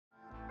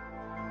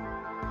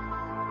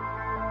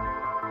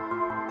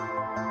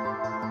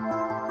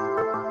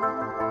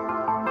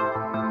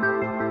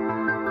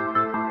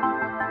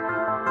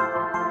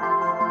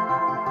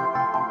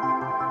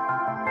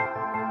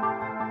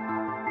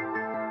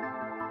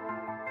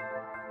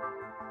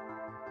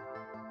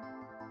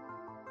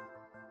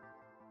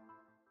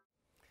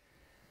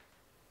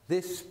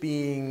This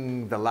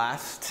being the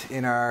last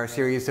in our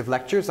series of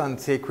lectures on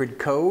sacred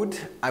code,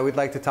 I would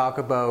like to talk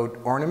about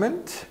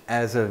ornament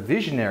as a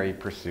visionary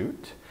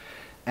pursuit.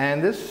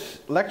 And this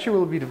lecture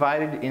will be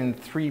divided in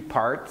 3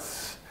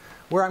 parts,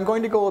 where I'm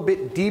going to go a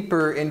bit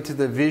deeper into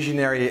the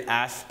visionary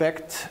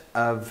aspect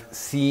of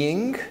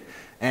seeing,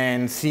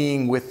 and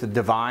seeing with the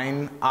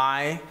divine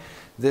eye.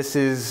 This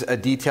is a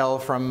detail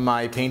from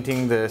my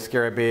painting, The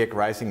Scarabæic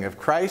Rising of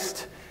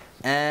Christ.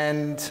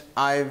 And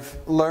I've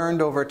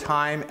learned over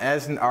time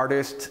as an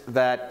artist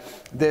that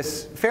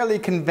this fairly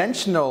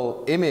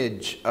conventional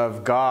image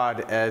of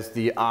God as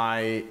the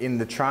eye in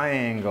the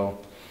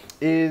triangle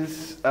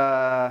is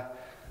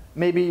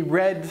maybe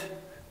read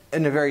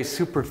in a very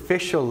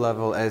superficial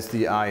level as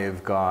the eye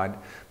of God,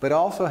 but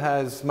also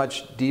has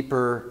much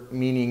deeper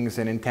meanings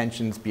and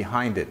intentions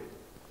behind it.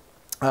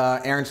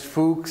 Ernst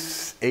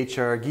Fuchs,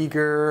 H.R.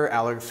 Giger,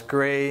 Alex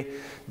Gray,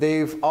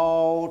 they've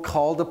all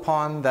called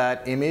upon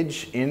that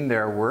image in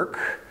their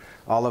work,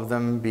 all of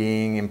them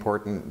being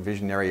important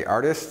visionary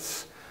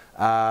artists,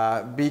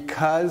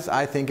 because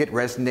I think it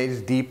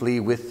resonates deeply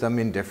with them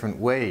in different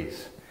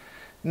ways.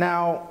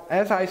 Now,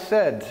 as I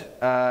said,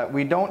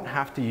 we don't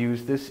have to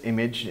use this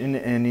image in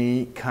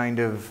any kind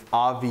of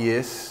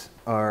obvious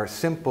or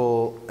as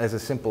a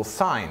simple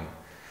sign.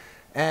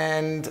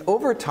 And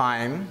over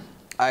time,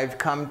 I've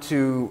come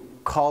to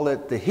call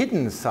it the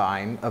hidden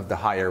sign of the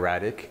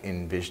hieratic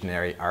in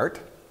visionary art,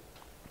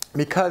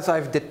 because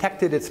I've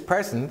detected its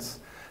presence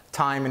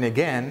time and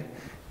again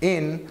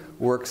in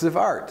works of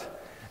art.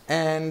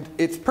 And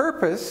its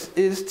purpose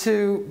is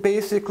to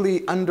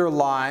basically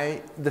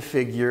underlie the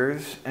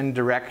figures and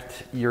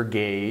direct your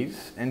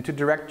gaze, and to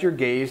direct your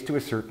gaze to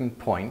a certain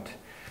point,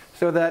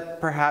 so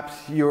that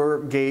perhaps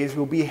your gaze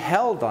will be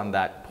held on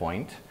that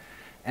point.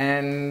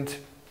 And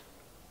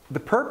the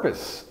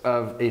purpose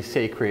of a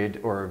sacred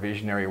or a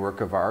visionary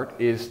work of art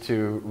is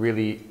to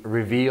really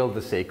reveal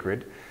the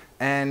sacred,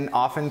 and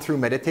often through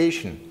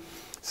meditation.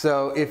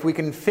 So if we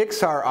can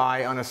fix our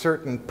eye on a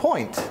certain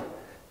point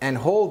and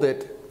hold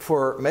it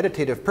for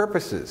meditative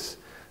purposes.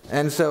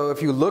 And so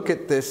if you look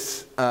at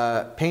this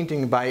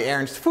painting by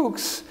Ernst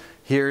Fuchs,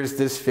 here's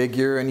this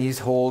figure and he's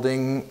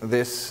holding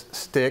this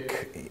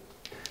stick.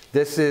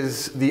 This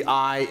is the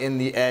eye in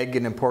the egg,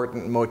 an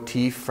important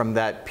motif from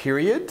that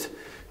period.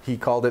 He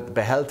called it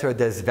Behälter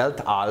des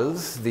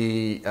Weltalls,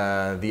 the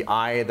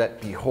eye that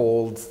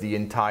beholds the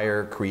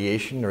entire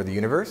creation or the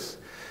universe.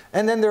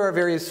 And then there are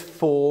various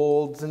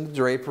folds and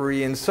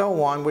drapery and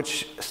so on,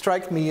 which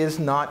strike me as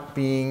not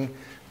being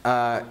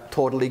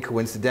totally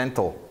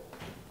coincidental.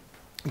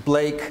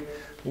 Blake,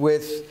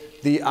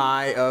 with the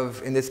eye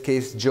of, in this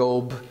case,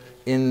 Job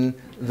in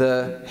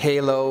the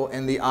halo,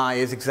 and the eye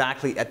is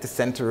exactly at the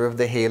center of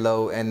the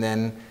halo, and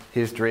then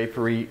his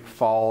drapery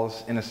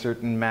falls in a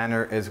certain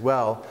manner as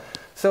well.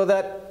 So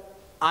that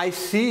I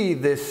see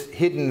this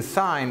hidden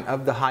sign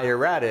of the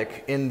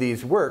hieratic in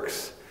these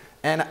works,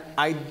 and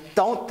I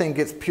don't think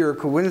it's pure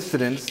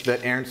coincidence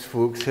that Ernst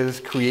Fuchs has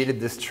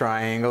created this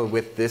triangle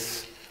with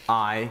this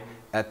eye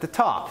at the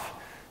top.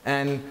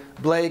 And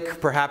Blake,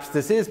 perhaps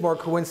this is more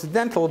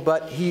coincidental,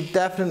 but he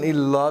definitely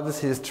loves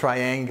his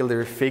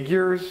triangular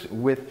figures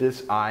with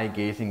this eye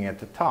gazing at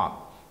the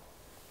top.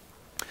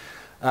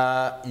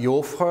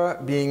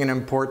 Joffre, being an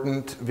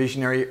important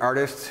visionary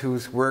artist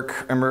whose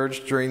work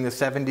emerged during the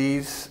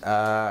 70s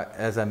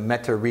as a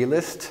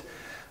meta-realist.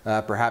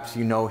 Perhaps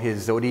you know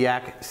his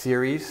Zodiac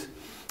series.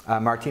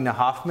 Martina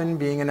Hoffmann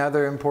being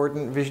another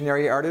important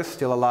visionary artist,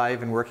 still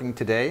alive and working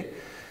today.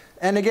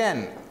 And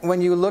again, when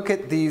you look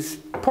at these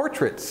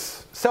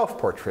portraits,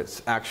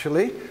 self-portraits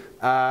actually,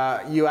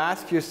 you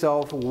ask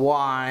yourself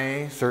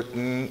why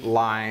certain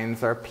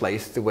lines are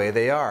placed the way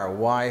they are,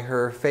 why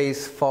her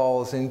face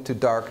falls into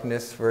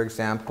darkness, for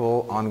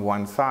example, on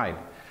one side.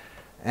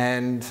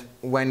 And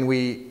when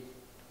we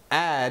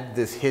add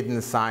this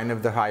hidden sign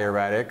of the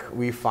hieratic,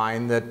 we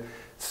find that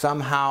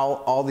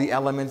somehow all the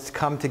elements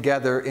come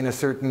together in a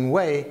certain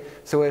way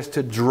so as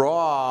to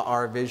draw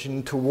our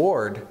vision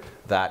toward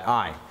that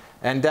eye.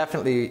 And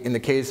definitely in the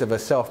case of a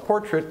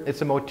self-portrait,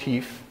 it's a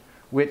motif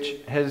which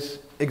has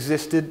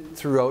existed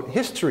throughout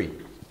history.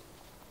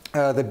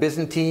 The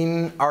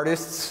Byzantine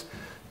artists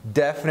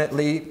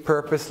definitely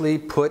purposely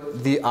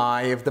put the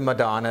eye of the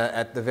Madonna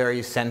at the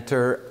very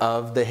center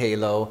of the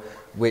halo,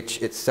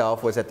 which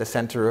itself was at the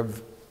center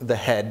of the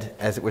head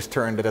as it was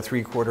turned at a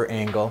 3/4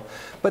 angle.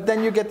 But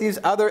then you get these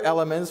other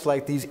elements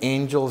like these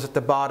angels at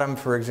the bottom,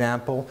 for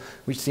example,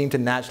 which seem to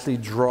naturally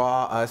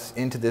draw us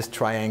into this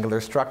triangular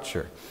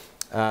structure.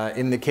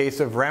 In the case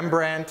of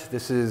Rembrandt,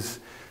 this is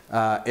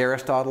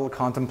Aristotle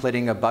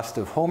contemplating a bust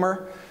of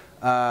Homer.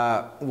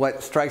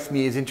 What strikes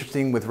me as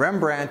interesting with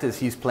Rembrandt is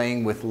he's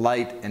playing with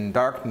light and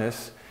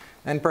darkness,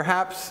 and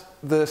perhaps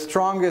the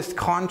strongest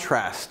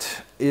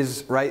contrast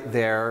is right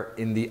there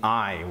in the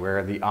eye,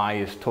 where the eye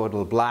is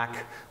total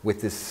black with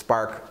this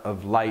spark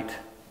of light,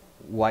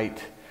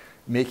 white,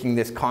 making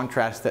this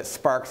contrast that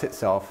sparks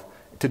itself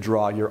to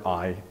draw your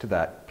eye to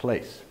that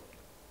place.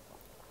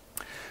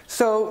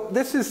 So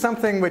this is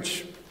something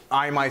which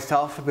I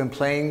myself have been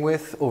playing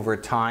with over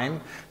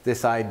time,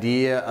 this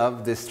idea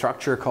of this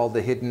structure called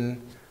the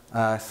hidden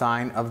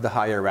sign of the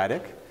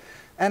hieratic.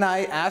 And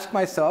I ask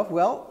myself,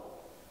 well,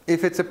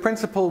 if it's a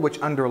principle which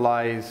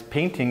underlies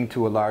painting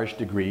to a large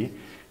degree,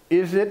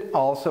 is it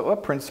also a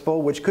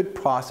principle which could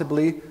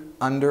possibly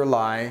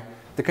underlie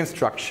the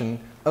construction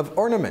of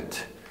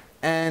ornament?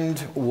 And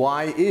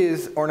why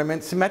is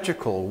ornament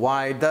symmetrical?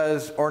 Why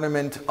does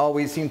ornament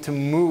always seem to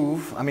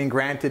move? I mean,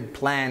 granted,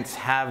 plants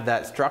have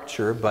that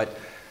structure, but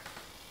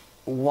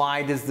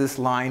why does this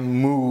line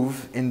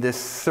move in this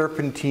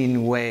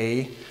serpentine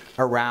way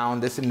around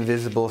this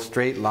invisible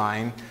straight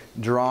line,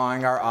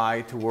 drawing our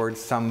eye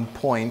towards some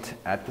point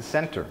at the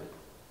center?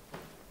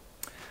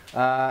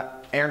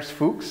 Ernst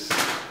Fuchs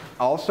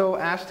also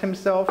asked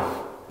himself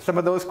some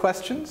of those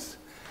questions,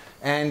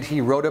 and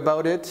he wrote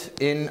about it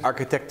in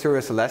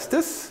Architectura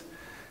Celestis,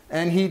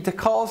 and he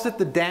calls it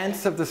the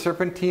dance of the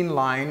serpentine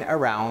line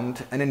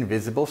around an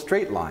invisible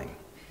straight line.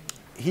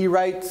 He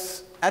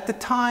writes, at the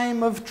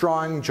time of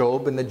drawing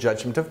Job in the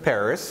Judgment of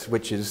Paris,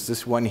 which is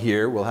this one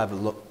here, we'll have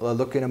a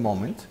look in a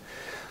moment,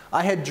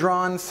 I had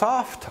drawn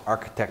soft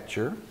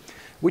architecture,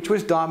 which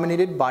was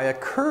dominated by a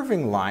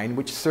curving line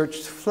which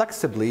searched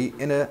flexibly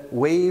in a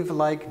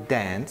wave-like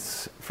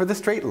dance for the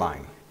straight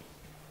line.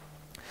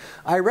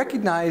 I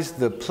recognized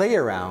the play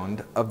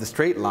around of the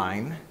straight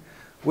line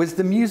was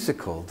the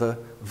musical, the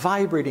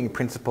vibrating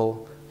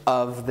principle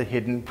of the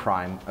hidden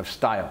prime of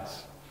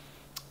styles.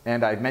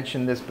 And I've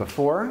mentioned this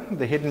before,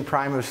 the hidden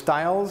prime of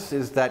styles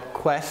is that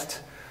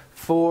quest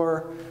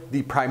for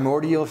the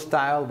primordial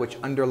style which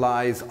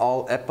underlies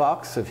all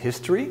epochs of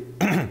history.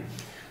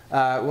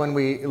 When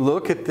we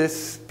look at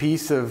this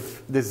piece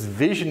of, this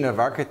vision of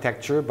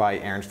architecture by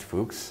Ernst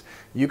Fuchs,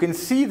 you can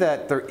see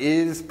that there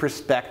is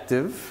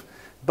perspective,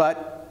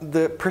 but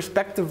the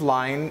perspective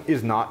line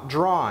is not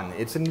drawn.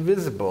 It's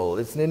invisible.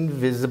 It's an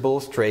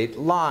invisible straight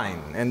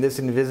line. And this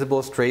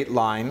invisible straight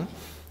line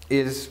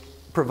is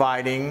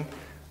providing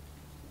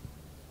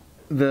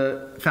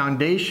the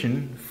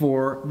foundation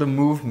for the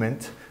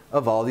movement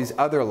of all these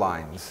other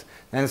lines.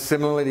 And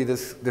similarly,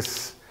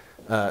 this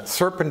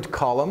serpent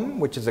column,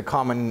 which is a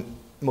common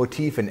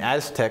motif in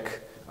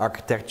Aztec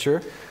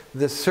architecture,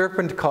 the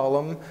serpent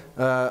column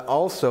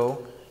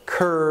also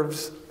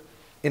curves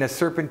in a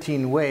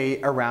serpentine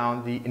way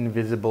around the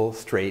invisible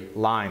straight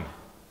line.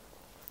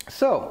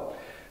 So,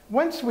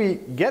 once we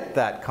get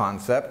that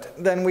concept,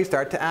 then we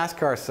start to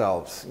ask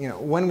ourselves, you know,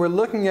 when we're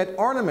looking at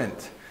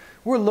ornament,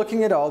 we're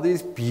looking at all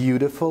these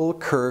beautiful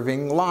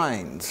curving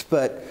lines,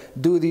 but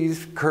do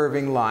these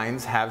curving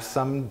lines have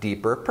some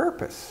deeper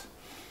purpose?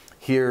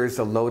 Here's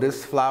a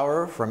lotus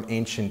flower from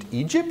ancient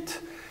Egypt,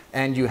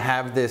 and you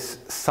have this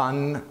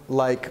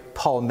sun-like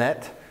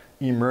palmette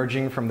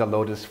emerging from the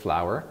lotus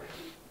flower.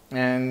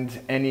 And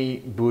any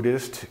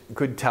Buddhist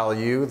could tell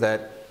you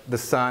that the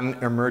sun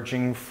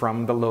emerging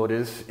from the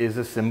lotus is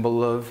a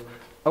symbol of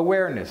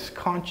awareness,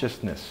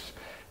 consciousness,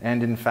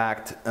 and in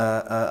fact,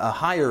 a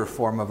higher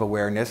form of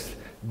awareness,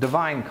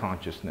 divine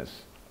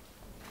consciousness.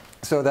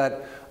 So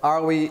that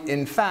are we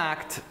in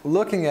fact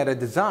looking at a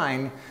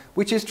design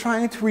which is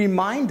trying to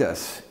remind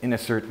us in a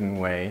certain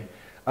way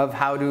of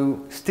how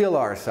to still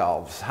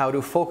ourselves, how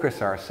to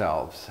focus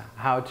ourselves,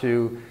 how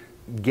to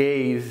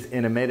gaze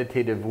in a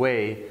meditative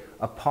way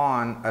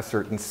upon a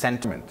certain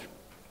sentiment.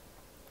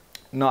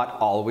 Not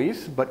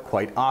always, but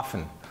quite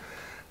often.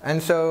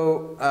 And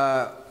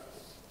so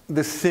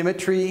the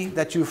symmetry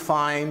that you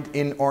find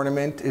in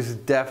ornament is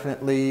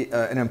definitely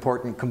an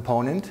important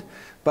component.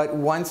 But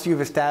once you've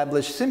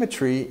established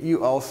symmetry,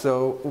 you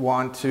also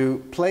want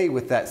to play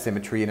with that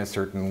symmetry in a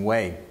certain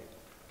way.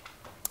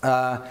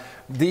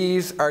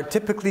 These are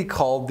typically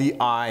called the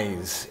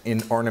eyes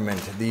in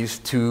ornament. These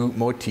two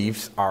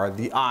motifs are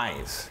the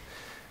eyes.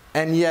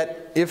 And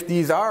yet, if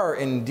these are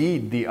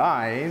indeed the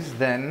eyes,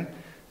 then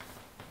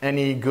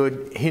any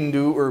good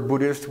Hindu or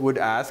Buddhist would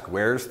ask,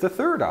 where's the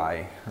third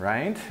eye,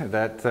 right?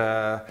 That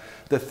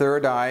the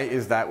third eye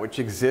is that which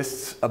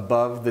exists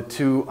above the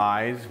two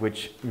eyes,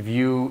 which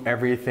view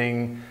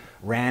everything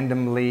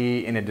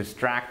randomly in a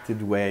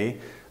distracted way.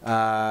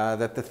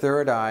 That the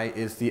third eye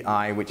is the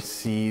eye which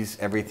sees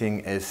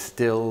everything as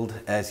stilled,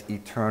 as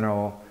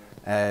eternal,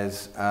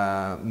 as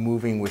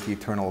moving with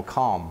eternal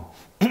calm.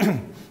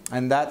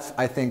 And that's,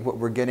 I think, what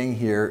we're getting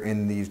here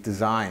in these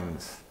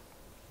designs.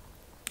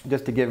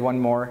 Just to give one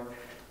more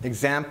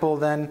example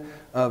then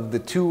of the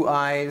two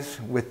eyes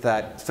with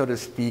that, so to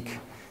speak,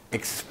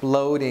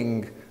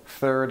 exploding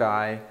third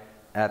eye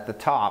at the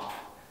top,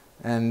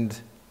 and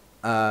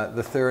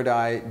the third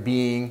eye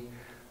being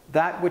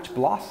that which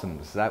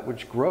blossoms, that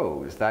which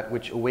grows, that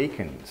which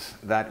awakens,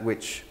 that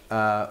which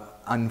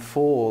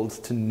unfolds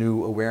to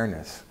new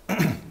awareness.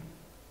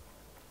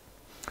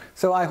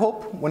 So I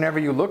hope whenever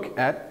you look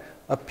at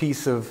a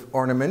piece of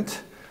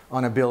ornament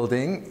on a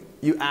building,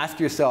 you ask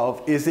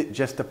yourself, is it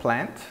just a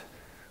plant?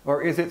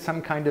 Or is it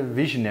some kind of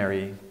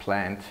visionary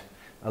plant?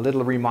 A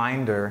little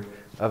reminder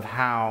of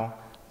how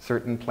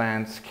certain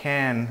plants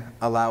can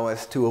allow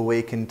us to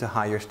awaken to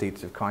higher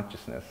states of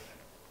consciousness.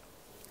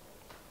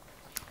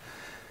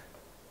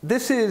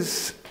 This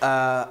is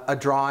a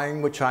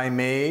drawing which I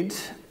made,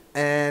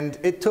 and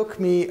it took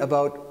me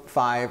about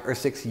 5 or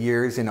 6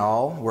 years in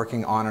all,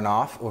 working on and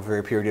off over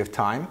a period of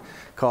time,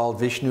 called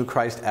Vishnu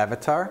Christ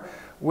Avatar,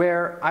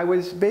 where I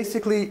was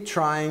basically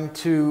trying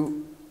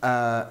to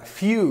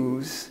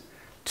fuse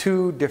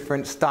 2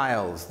 different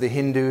styles, the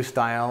Hindu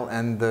style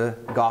and the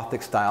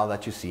Gothic style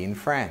that you see in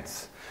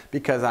France,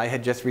 because I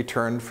had just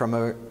returned from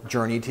a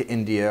journey to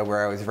India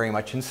where I was very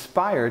much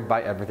inspired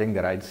by everything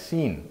that I'd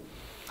seen.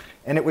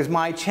 And it was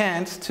my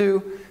chance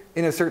to,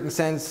 in a certain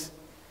sense,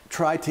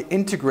 try to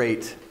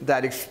integrate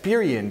that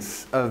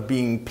experience of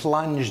being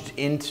plunged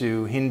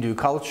into Hindu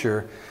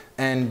culture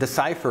and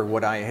decipher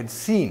what I had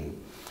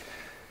seen.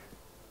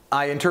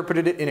 I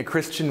interpreted it in a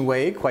Christian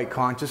way, quite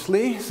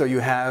consciously. So you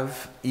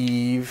have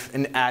Eve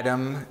and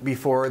Adam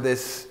before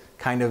this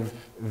kind of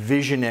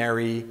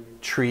visionary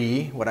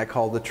tree, what I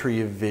call the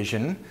tree of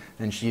vision,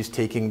 and she's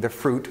taking the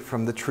fruit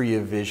from the tree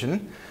of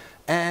vision.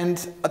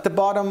 And at the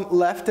bottom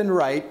left and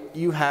right,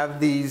 you have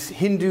these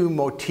Hindu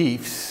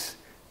motifs,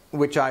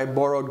 which I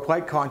borrowed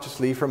quite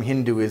consciously from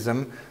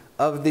Hinduism,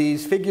 of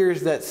these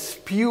figures that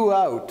spew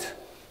out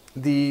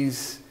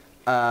these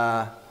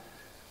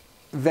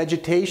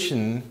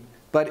vegetation,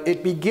 but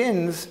it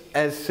begins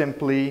as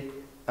simply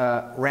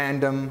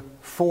random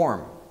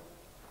form.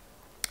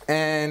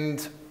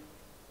 And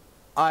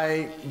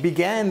I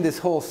began this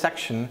whole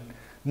section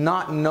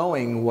not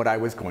knowing what I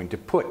was going to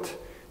put.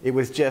 It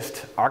was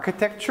just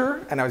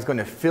architecture, and I was going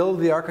to fill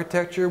the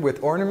architecture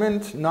with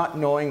ornament, not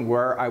knowing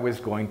where I was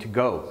going to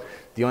go.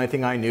 The only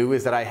thing I knew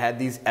is that I had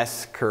these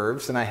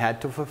S-curves, and I had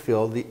to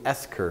fulfill the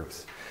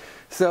S-curves.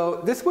 So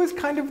this was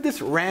kind of this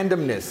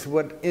randomness,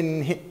 what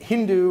in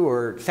Hindu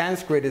or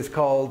Sanskrit is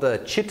called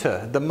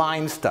chitta, the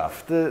mind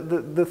stuff,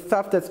 the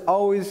stuff that's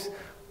always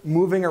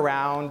moving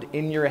around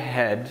in your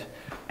head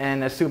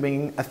and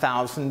assuming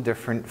 1,000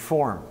 different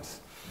forms.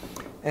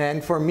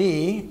 And for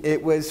me,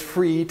 it was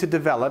free to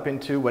develop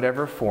into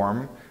whatever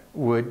form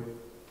would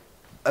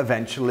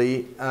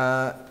eventually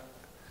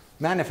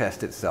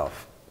manifest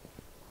itself.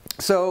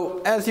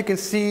 So as you can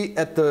see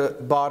at the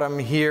bottom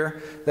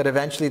here, that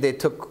eventually they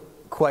took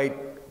quite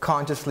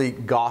consciously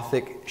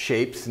Gothic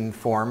shapes and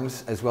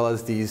forms, as well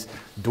as these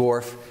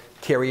dwarf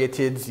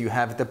caryatids you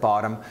have at the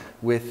bottom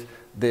with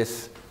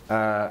this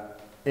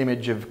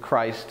image of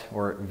Christ,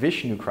 or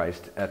Vishnu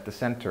Christ, at the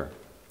center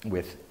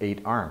with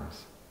 8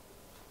 arms.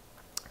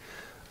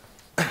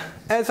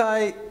 As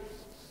I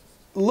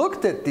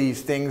looked at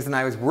these things and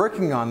I was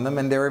working on them,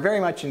 and they were very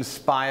much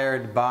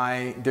inspired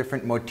by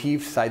different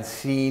motifs I'd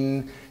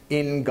seen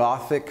in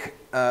Gothic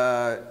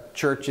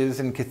churches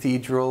and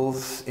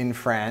cathedrals in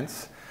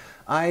France,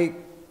 I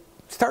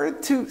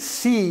started to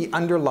see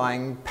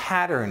underlying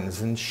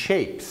patterns and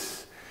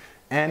shapes.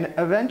 And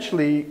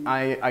eventually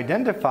I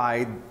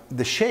identified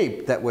the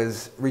shape that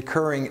was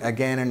recurring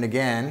again and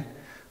again,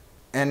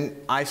 and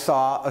I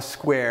saw a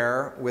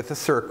square with a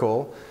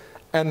circle,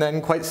 and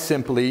then quite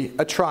simply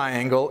a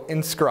triangle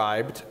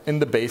inscribed in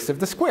the base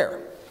of the square.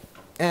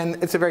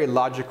 And it's a very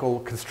logical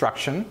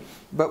construction,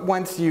 but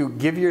once you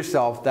give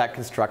yourself that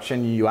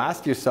construction, you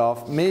ask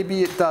yourself,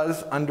 maybe it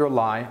does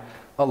underlie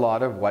a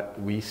lot of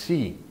what we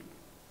see.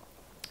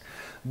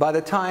 By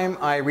the time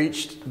I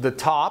reached the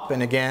top,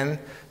 and again,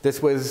 this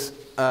was,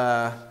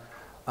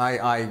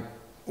 I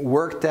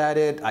worked at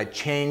it, I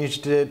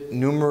changed it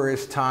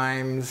numerous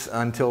times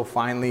until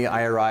finally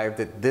I arrived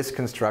at this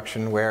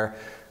construction where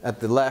at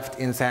the left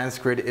in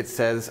Sanskrit it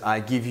says,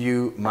 I give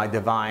you my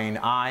divine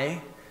eye,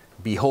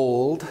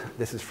 behold.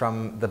 This is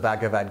from the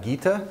Bhagavad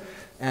Gita.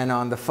 And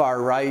on the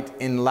far right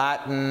in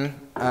Latin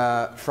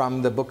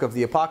from the book of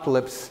the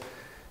Apocalypse,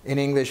 in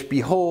English,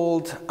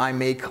 behold, I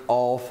make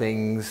all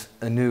things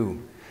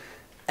anew.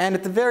 And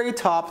at the very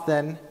top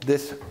then,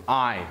 this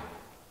eye.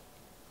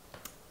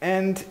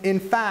 And in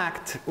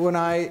fact, when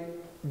I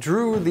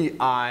drew the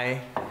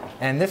eye,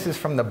 and this is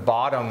from the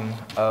bottom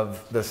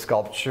of the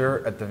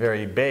sculpture at the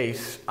very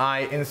base,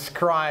 I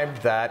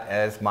inscribed that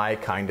as my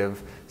kind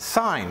of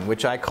sign,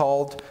 which I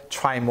called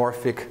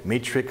trimorphic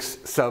matrix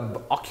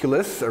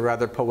suboculus, a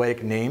rather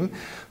poetic name,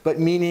 but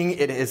meaning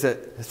it is a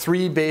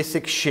 3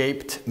 basic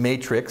shaped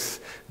matrix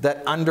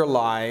that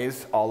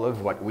underlies all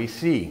of what we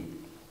see.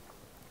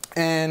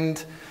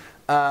 And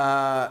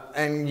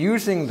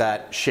using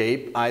that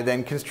shape, I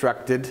then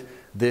constructed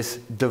this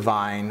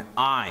divine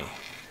eye.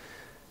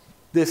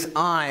 This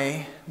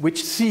eye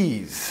which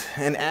sees,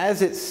 and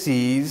as it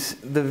sees,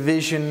 the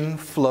vision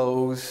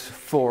flows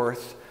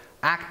forth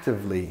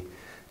actively.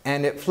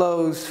 And it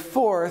flows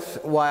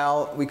forth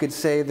while we could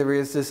say there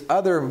is this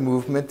other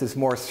movement, this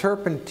more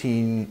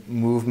serpentine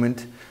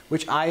movement,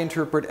 which I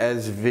interpret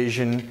as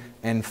vision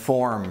and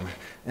form,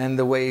 and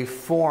the way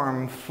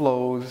form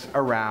flows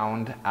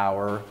around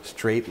our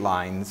straight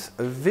lines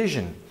of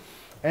vision.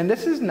 And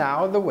this is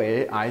now the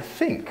way I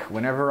think.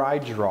 Whenever I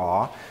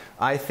draw,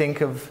 I think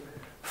of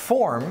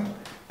form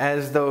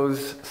as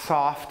those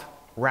soft,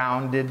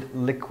 rounded,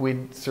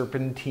 liquid,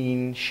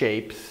 serpentine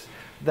shapes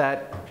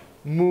that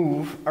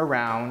move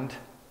around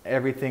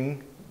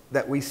everything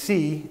that we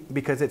see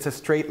because it's a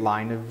straight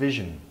line of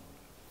vision.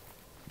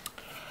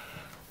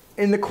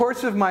 In the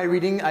course of my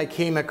reading, I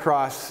came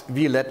across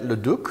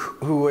Viollet-le-Duc,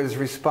 who was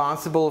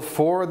responsible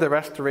for the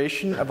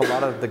restoration of a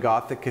lot of the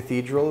Gothic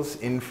cathedrals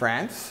in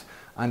France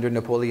under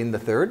Napoleon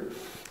III.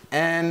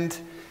 And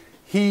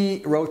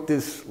he wrote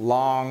this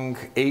long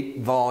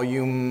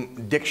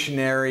 8-volume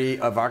dictionary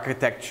of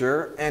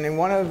architecture. And in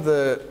one of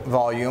the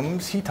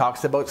volumes, he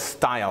talks about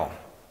style.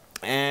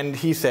 And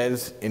he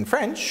says in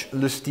French,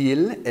 le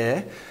style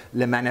est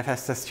la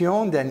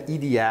manifestation d'un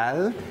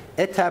idéal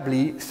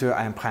établi sur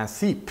un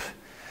principe.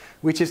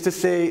 Which is to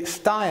say,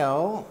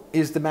 style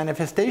is the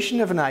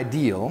manifestation of an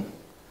ideal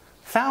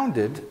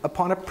founded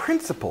upon a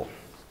principle.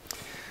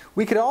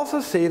 We could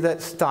also say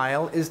that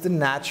style is the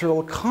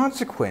natural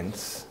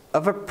consequence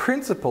of a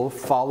principle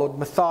followed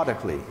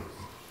methodically.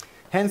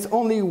 Hence,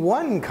 only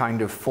one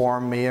kind of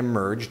form may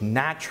emerge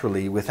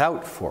naturally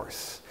without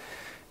force.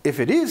 If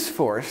it is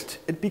forced,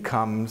 it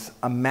becomes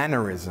a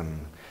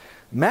mannerism.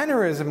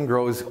 Mannerism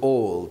grows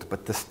old,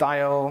 but the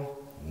style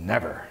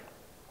never.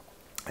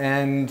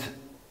 And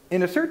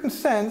in a certain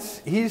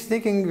sense, he's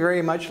thinking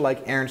very much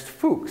like Ernst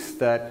Fuchs,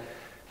 that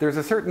there's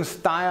a certain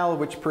style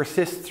which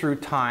persists through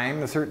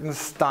time, a certain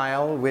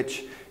style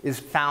which is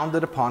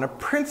founded upon a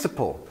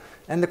principle.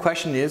 And the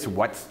question is,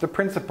 what's the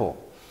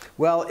principle?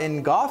 Well,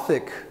 in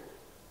Gothic,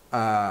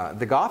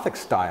 the Gothic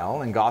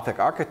style, in Gothic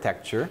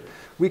architecture,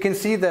 we can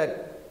see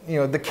that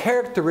the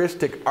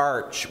characteristic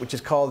arch, which is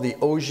called the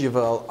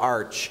ogival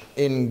arch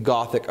in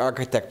Gothic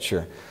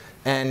architecture,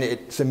 and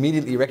it's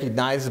immediately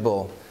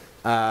recognizable,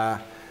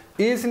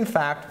 is in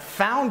fact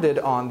founded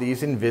on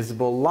these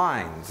invisible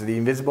lines, the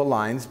invisible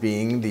lines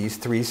being these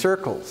 3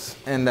 circles,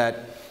 and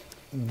that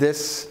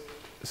this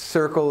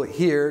circle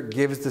here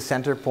gives the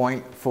center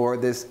point for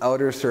this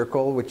outer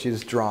circle, which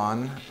is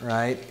drawn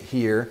right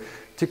here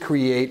to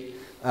create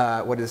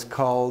what is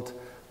called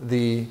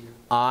the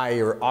eye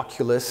or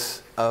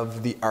oculus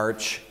of the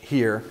arch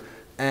here,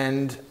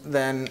 and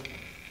then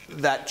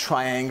that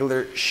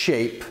triangular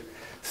shape.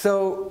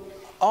 So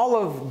all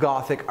of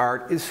Gothic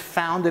art is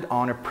founded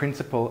on a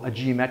principle, a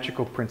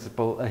geometrical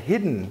principle, a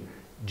hidden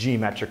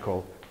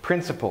geometrical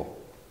principle.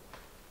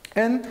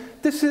 And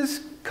this is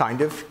kind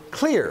of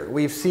clear.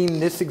 We've seen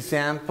this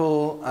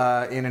example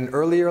in an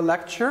earlier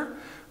lecture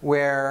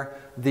where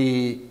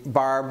the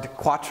barbed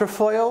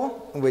quatrefoil,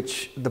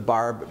 which the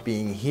barb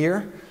being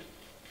here,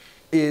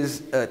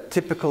 is a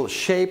typical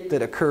shape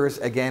that occurs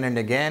again and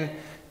again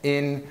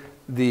in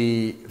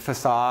the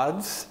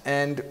facades.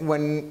 And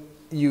when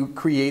you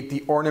create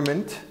the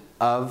ornament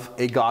of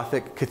a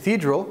Gothic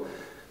cathedral,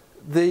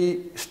 the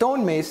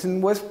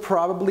stonemason was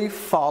probably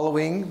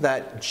following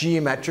that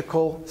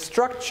geometrical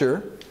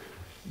structure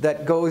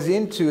that goes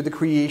into the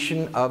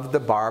creation of the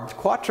barbed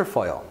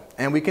quatrefoil.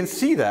 And we can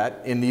see that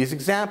in these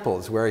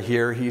examples, where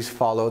here he's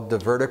followed the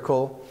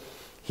vertical,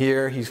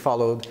 here he's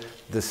followed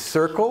the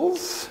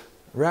circles,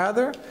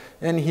 rather,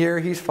 and here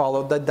he's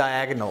followed the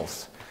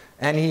diagonals.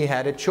 And he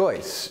had a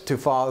choice to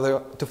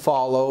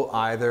follow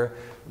either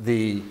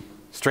the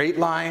straight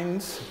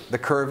lines, the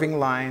curving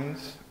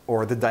lines,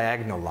 or the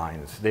diagonal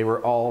lines. They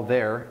were all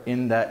there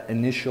in that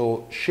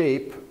initial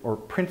shape or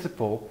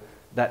principle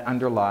that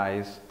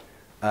underlies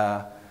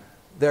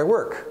their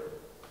work.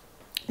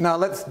 Now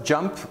let's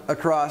jump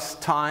across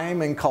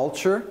time and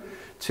culture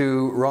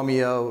to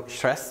Romeo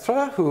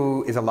Shrestha,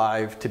 who is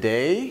alive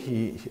today.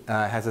 He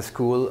has a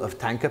school of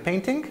Tanka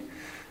painting.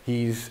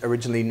 He's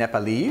originally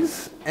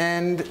Nepalese,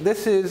 and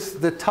this is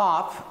the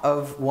top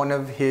of one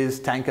of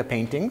his Tanka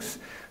paintings.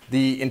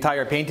 The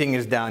entire painting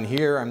is down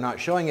here. I'm not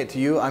showing it to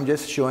you. I'm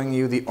just showing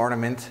you the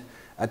ornament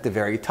at the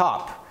very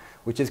top,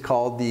 which is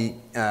called the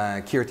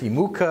Kirti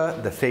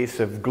Mukha, the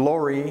face of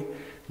glory,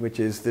 which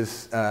is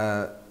this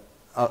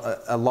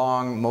a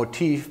long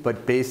motif,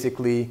 but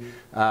basically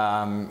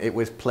it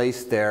was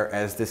placed there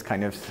as this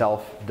kind of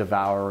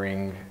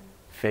self-devouring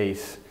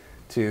face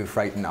to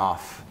frighten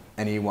off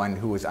anyone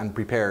who was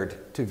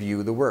unprepared to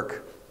view the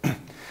work.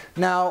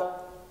 Now,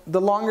 the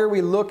longer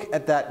we look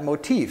at that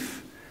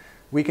motif,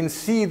 we can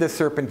see the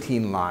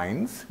serpentine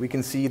lines, we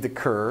can see the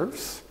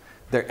curves,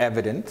 they're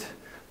evident,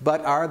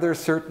 but are there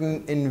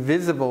certain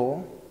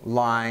invisible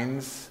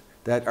lines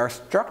that are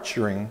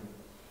structuring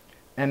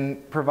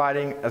and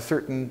providing a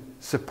certain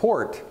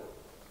support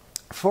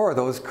for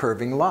those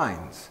curving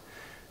lines?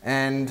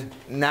 And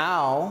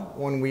now,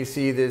 when we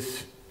see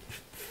this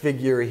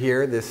figure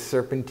here, this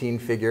serpentine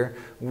figure,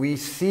 we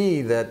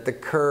see that the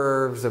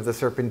curves of the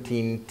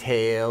serpentine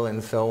tail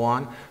and so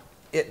on,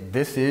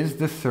 this is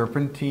the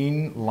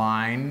serpentine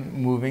line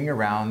moving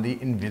around the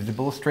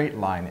invisible straight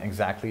line,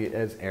 exactly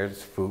as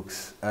Ernst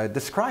Fuchs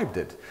described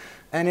it.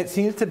 And it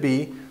seems to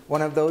be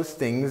one of those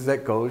things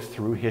that goes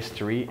through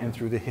history and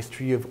through the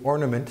history of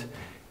ornament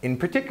in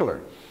particular.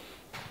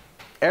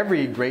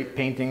 Every great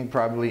painting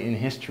probably in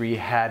history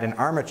had an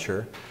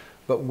armature,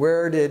 but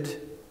where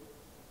did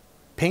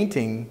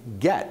painting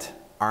get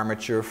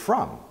armature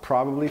from?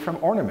 Probably from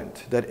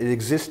ornament, that it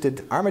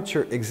existed,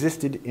 armature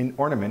existed in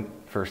ornament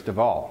first of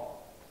all.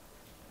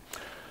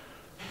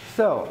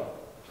 So,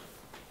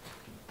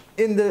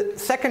 in the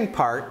second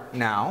part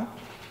now,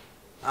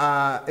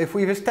 if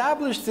we've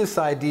established this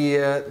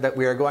idea that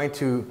we are going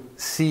to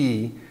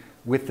see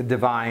with the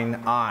divine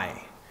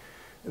eye,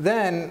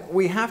 then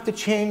we have to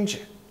change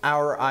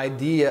our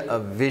idea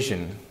of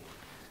vision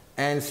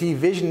and see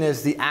vision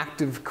as the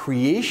active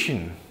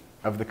creation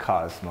of the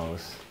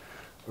cosmos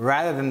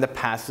rather than the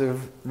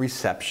passive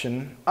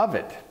reception of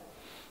it.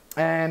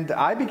 And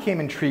I became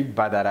intrigued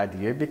by that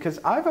idea because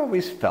I've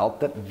always felt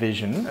that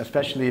vision,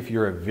 especially if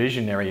you're a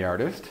visionary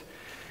artist,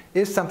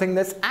 is something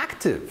that's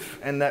active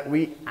and that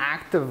we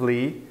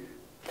actively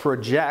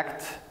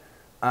project,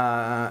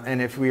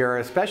 and if we are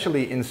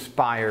especially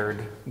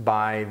inspired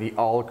by the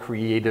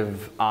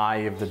all-creative eye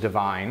of the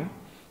divine,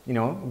 you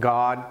know,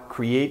 God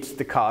creates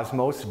the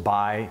cosmos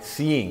by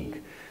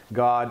seeing.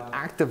 God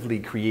actively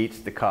creates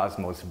the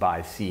cosmos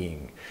by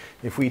seeing.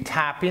 If we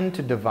tap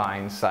into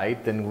divine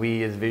sight, then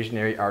we as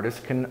visionary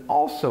artists can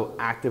also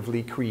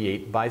actively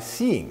create by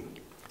seeing.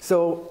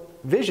 So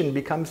vision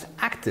becomes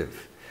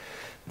active.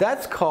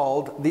 That's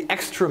called the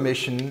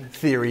extramission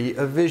theory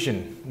of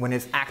vision, when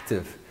it's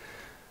active.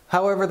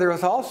 However, there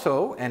is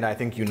also, and I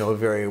think you know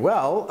very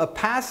well, a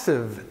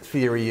passive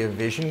theory of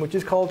vision, which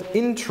is called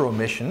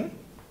intromission.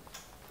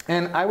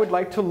 And I would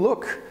like to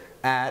look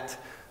at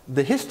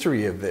the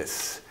history of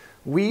this.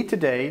 We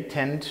today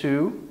tend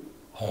to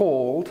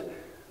hold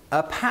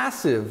a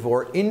passive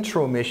or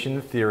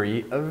intromission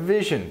theory of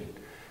vision,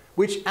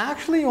 which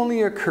actually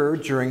only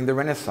occurred during the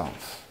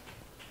Renaissance.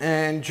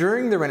 And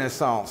during the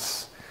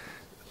Renaissance,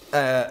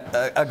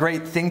 a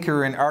great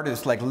thinker and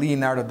artist like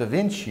Leonardo da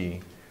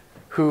Vinci,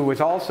 who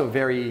was also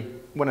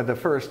one of the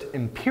first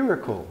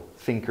empirical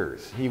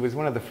thinkers. He was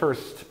one of the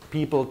first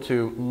people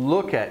to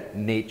look at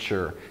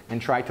nature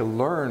and try to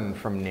learn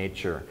from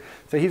nature.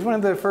 So he's one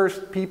of the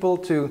first people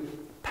to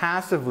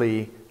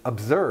passively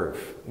observe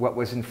what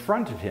was in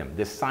front of him,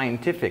 this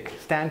scientific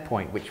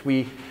standpoint,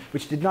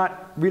 which did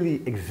not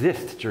really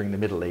exist during the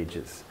Middle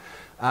Ages.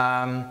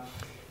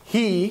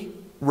 He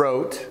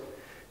wrote,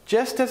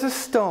 "Just as a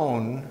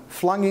stone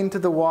flung into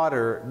the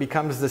water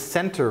becomes the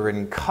center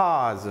and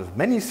cause of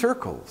many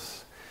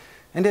circles,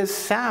 and as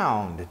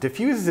sound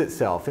diffuses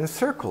itself in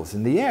circles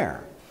in the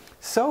air,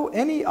 so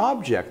any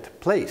object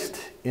placed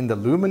in the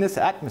luminous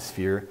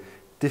atmosphere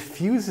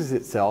diffuses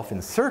itself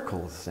in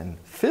circles and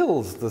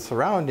fills the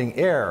surrounding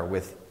air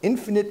with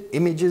infinite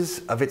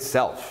images of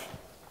itself."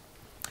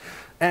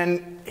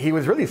 And he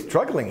was really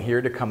struggling here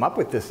to come up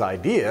with this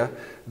idea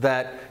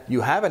that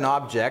you have an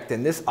object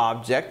and this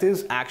object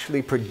is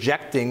actually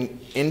projecting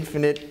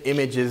infinite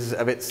images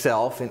of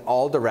itself in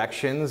all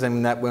directions,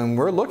 and that when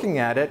we're looking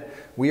at it,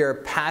 we are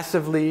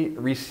passively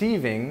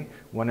receiving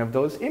one of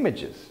those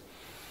images.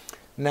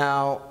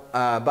 Now,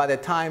 by the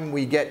time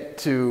we get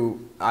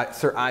to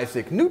Sir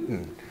Isaac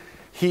Newton,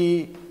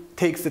 he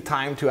takes the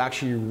time to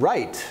actually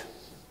write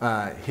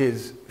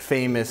his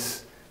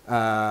famous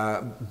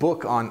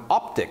book on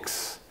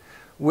optics,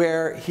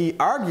 where he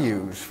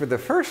argues for the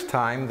first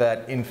time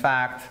that, in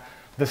fact,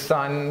 the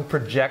sun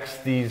projects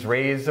these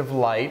rays of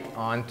light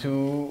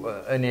onto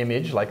an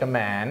image, like a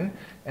man,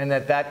 and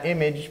that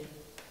image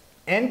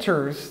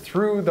enters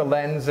through the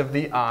lens of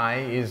the eye,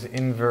 is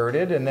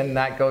inverted, and then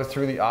that goes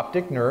through the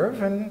optic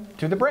nerve and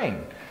to the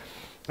brain.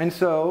 And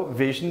so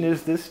vision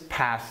is this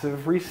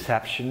passive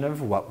reception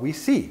of what we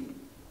see.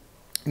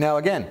 Now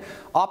again,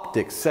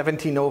 optics,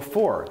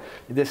 1704,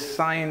 this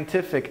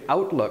scientific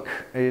outlook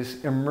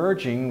is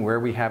emerging where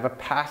we have a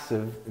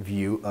passive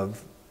view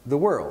of the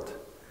world.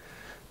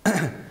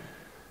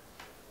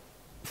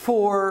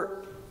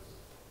 For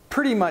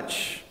pretty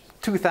much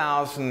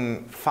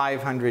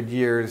 2,500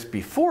 years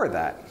before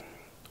that,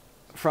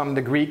 from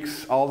the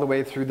Greeks all the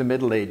way through the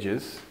Middle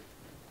Ages,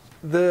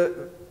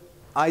 the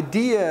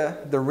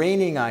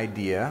reigning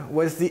idea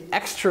was the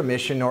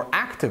extramission or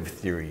active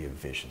theory of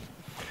vision.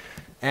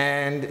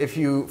 And if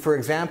you, for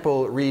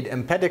example, read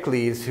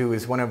Empedocles, who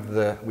is one of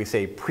the, we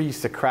say,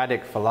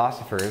 pre-Socratic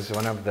philosophers,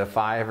 one of the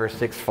 5 or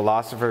 6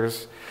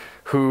 philosophers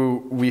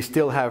who we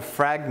still have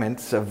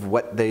fragments of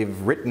what they've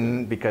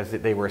written because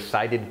they were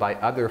cited by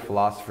other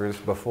philosophers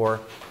before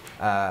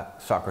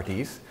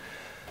Socrates.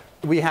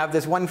 We have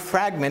this one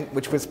fragment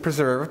which was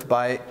preserved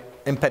by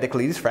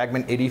Empedocles,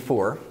 fragment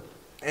 84,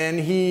 and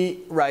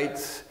he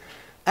writes,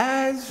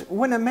 "As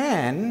when a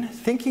man,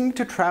 thinking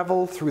to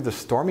travel through the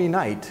stormy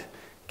night,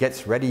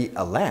 gets ready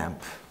a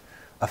lamp,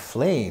 a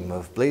flame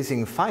of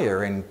blazing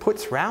fire, and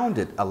puts round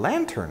it a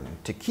lantern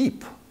to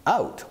keep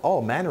out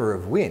all manner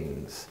of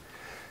winds,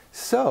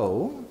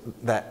 so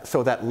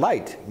that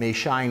light may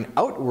shine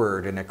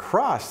outward and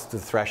across the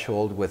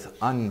threshold with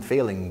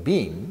unfailing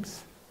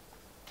beams,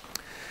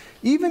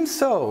 even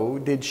so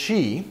did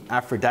she,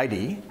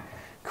 Aphrodite,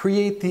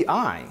 create the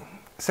eye,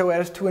 so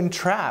as to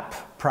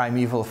entrap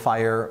primeval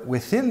fire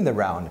within the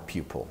round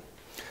pupil,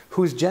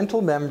 whose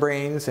gentle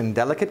membranes and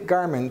delicate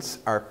garments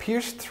are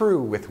pierced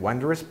through with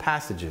wondrous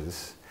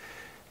passages.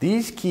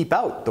 These keep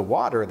out the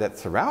water that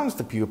surrounds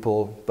the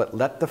pupil, but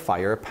let the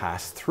fire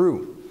pass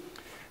through."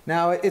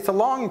 Now, it's a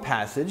long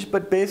passage,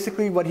 but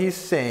basically what he's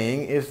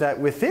saying is that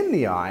within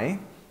the eye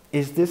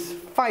is this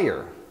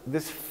fire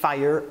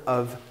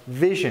of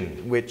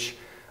vision, which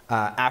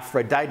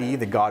Aphrodite,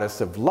 the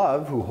goddess of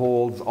love, who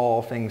holds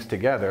all things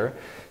together,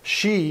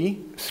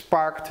 she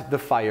sparked the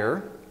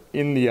fire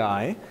in the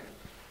eye,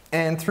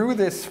 and through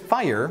this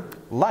fire,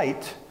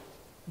 light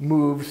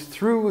moves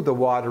through the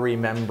watery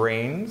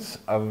membranes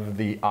of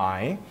the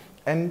eye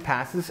and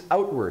passes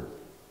outward.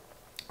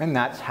 And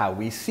that's how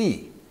we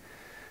see.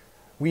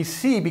 We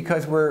see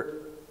because we're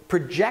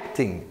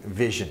projecting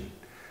vision.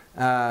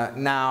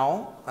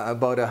 Now,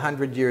 about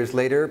 100 years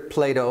later,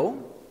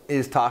 Plato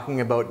is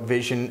talking about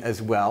vision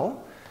as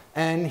well,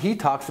 and he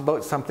talks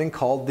about something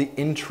called the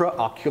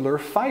intraocular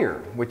fire,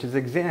 which is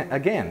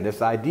again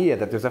this idea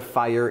that there's a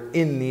fire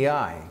in the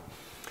eye.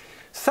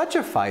 Such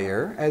a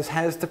fire as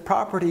has the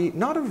property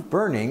not of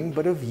burning,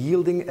 but of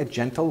yielding a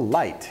gentle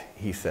light,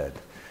 he said.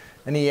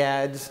 And he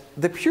adds,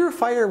 the pure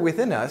fire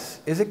within us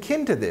is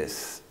akin to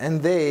this,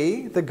 and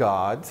they, the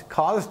gods,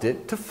 caused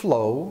it to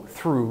flow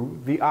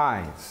through the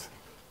eyes.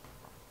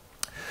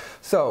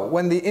 So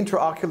when the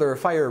intraocular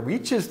fire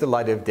reaches the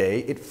light of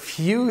day, it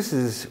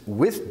fuses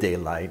with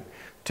daylight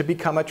to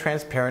become a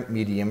transparent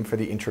medium for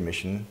the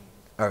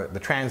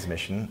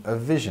transmission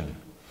of vision.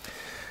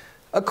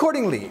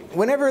 Accordingly,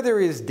 whenever there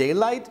is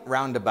daylight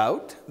round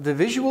about, the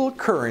visual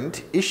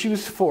current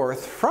issues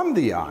forth from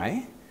the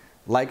eye,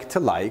 like to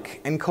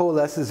like, and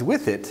coalesces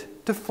with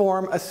it to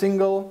form a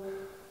single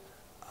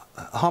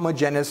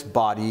homogeneous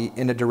body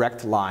in a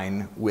direct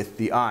line with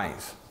the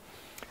eyes.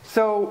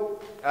 So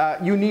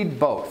you need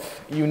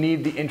both. You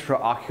need the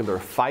intraocular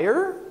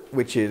fire,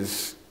 which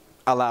is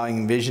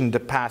allowing vision to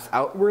pass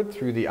outward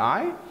through the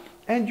eye,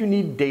 and you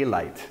need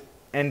daylight.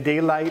 And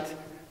daylight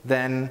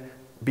then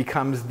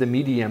becomes the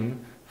medium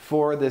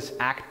for this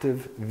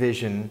active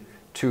vision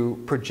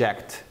to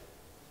project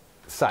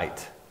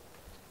sight.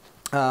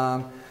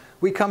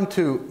 We come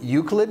to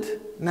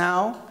Euclid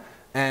now,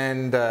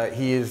 and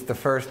he is the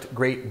first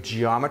great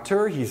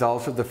geometer. He's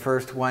also the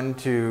first one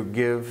to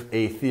give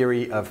a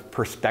theory of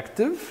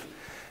perspective.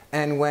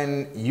 And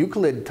when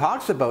Euclid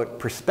talks about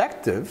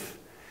perspective,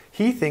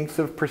 he thinks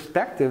of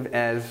perspective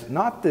as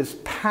not this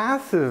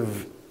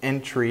passive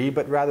entry,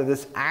 but rather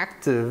this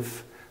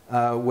active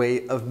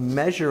way of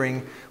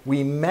measuring.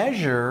 We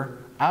measure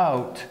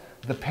out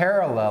the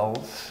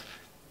parallels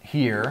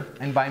here,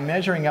 and by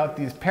measuring out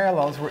these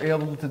parallels, we're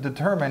able to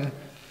determine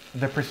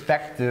the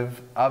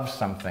perspective of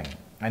something.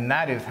 And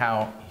that is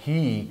how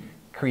he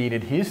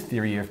created his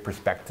theory of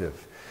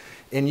perspective.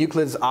 In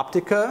Euclid's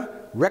Optica,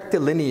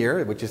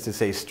 rectilinear, which is to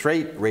say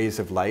straight rays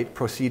of light,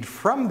 proceed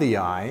from the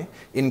eye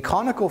in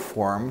conical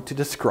form to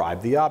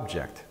describe the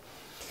object.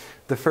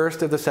 The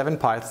first of the 7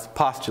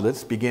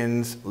 postulates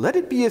begins, let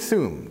it be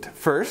assumed,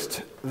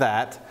 first,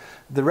 that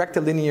the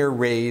rectilinear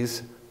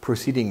rays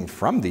proceeding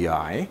from the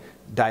eye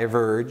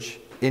diverge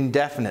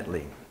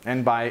indefinitely.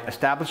 And by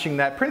establishing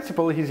that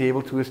principle, he's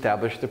able to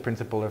establish the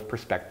principle of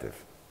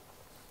perspective.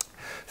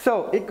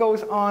 So it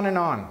goes on and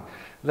on,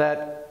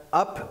 that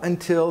up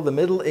until the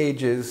Middle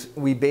Ages,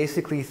 we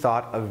basically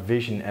thought of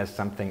vision as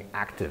something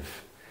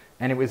active.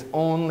 And it was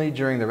only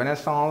during the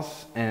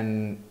Renaissance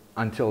and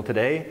until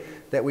today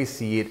that we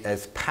see it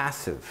as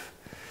passive.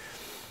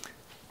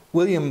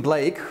 William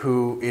Blake,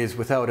 who is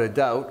without a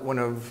doubt one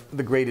of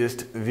the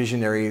greatest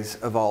visionaries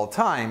of all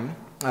time,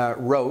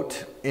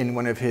 wrote in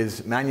one of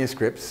his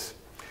manuscripts,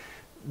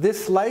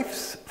 this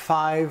life's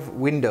 5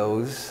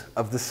 windows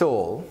of the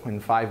soul,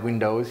 and 5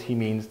 windows, he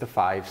means the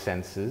 5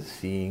 senses,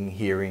 seeing,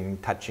 hearing,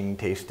 touching,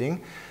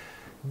 tasting,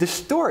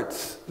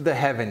 distorts the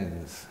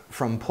heavens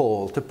from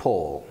pole to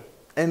pole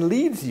and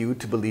leads you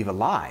to believe a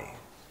lie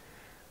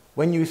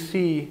when you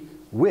see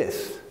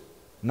with,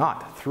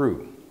 not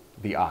through,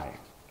 the eye.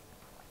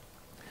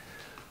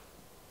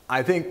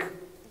 I think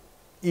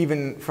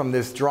even from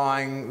this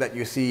drawing that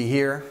you see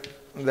here,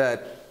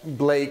 that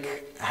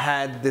Blake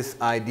had this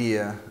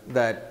idea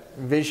that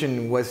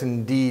vision was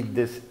indeed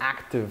this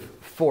active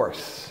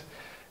force,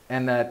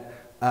 and that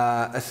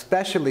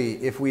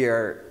especially if we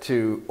are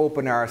to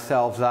open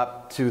ourselves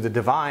up to the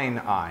divine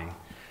eye,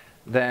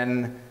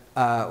 then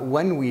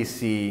when we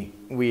see,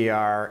 we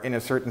are in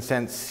a certain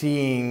sense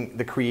seeing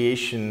the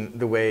creation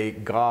the way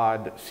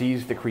God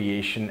sees the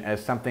creation,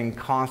 as something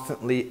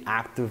constantly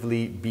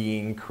actively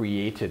being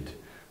created,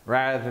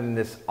 rather than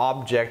this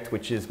object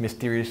which is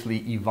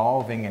mysteriously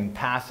evolving and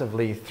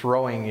passively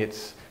throwing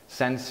its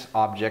sense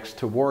objects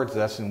towards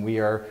us, and we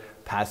are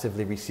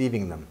passively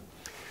receiving them.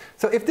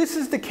 So if this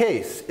is the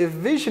case, if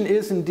vision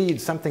is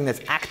indeed something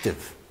that's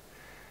active,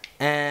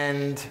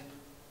 and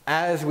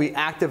as we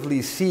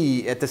actively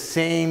see, at the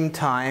same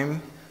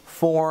time,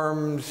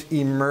 forms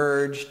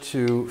emerge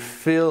to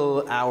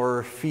fill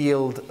our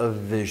field of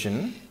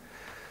vision,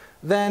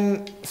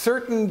 then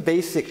certain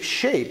basic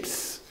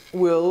shapes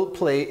will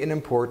play an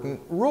important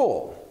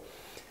role.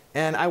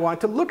 And I want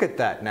to look at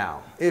that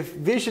now. If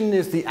vision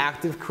is the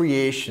active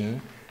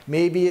creation,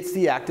 maybe it's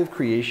the active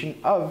creation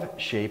of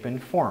shape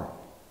and form.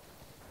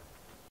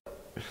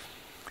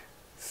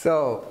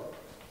 So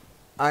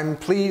I'm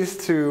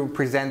pleased to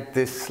present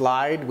this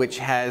slide, which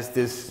has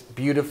this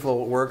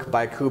beautiful work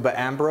by Cuba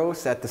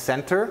Ambrose at the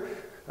center,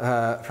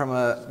 from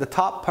the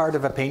top part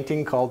of a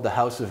painting called The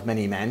House of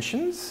Many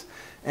Mansions.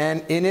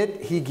 And in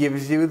it, he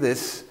gives you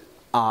this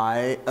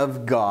eye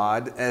of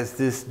God as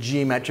this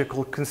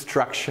geometrical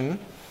construction.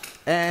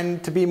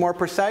 And to be more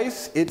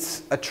precise,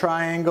 it's a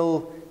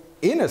triangle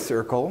in a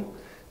circle,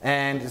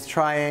 and it's a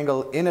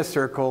triangle in a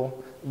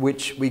circle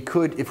which we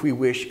could, if we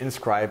wish,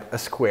 inscribe a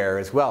square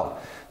as well.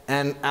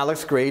 And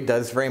Alex Gray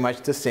does very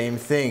much the same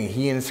thing.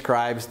 He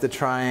inscribes the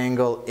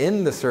triangle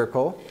in the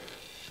circle,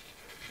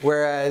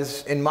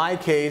 whereas in my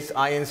case,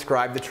 I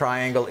inscribe the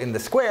triangle in the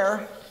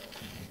square,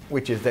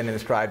 which is then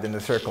inscribed in the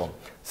circle.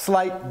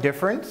 Slight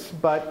difference,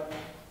 but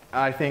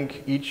I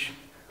think each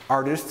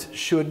artist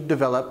should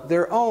develop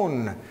their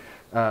own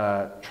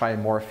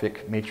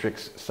trimorphic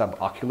matrix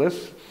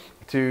suboculus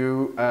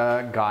to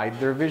guide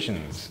their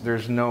visions.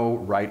 There's no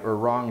right or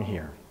wrong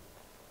here.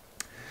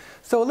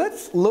 So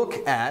let's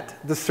look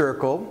at the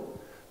circle,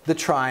 the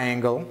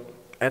triangle,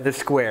 and the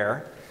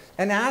square,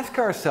 and ask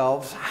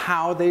ourselves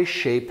how they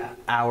shape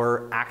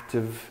our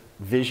active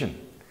vision.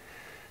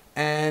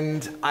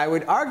 And I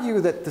would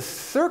argue that the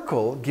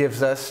circle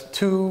gives us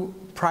two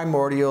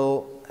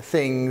primordial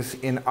things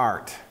in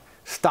art: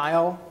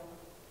 style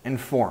and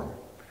form.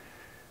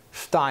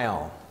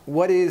 Style.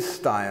 What is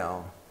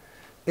style?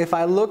 If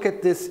I look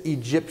at this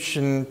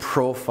Egyptian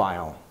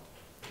profile,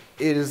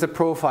 it is the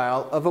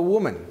profile of a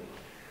woman.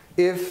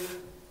 If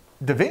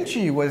Da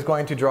Vinci was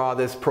going to draw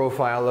this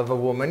profile of a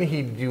woman,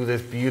 he'd do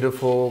this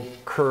beautiful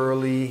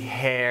curly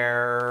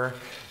hair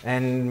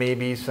and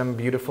maybe some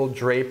beautiful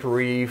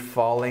drapery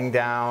falling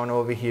down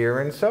over here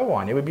and so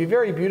on. It would be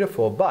very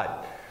beautiful,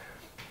 but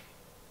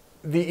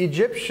the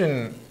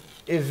Egyptian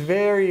is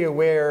very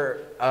aware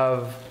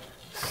of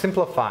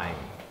simplifying,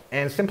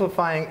 and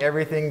simplifying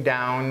everything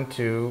down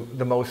to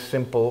the most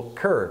simple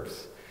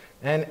curves.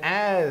 And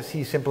as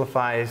he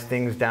simplifies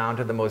things down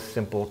to the most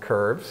simple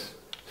curves,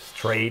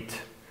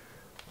 straight,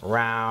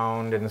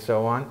 round, and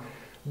so on,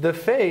 the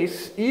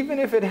face, even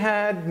if it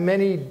had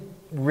many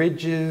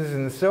ridges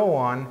and so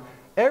on,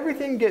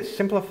 everything gets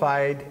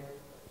simplified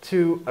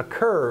to a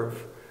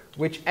curve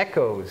which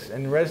echoes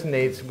and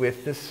resonates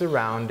with the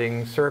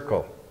surrounding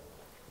circle.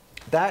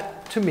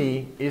 That, to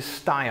me, is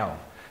style.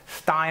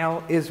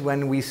 Style is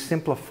when we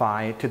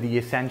simplify to the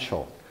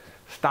essential.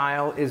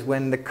 Style is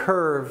when the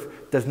curve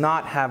does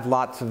not have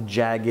lots of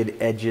jagged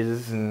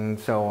edges and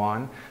so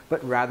on,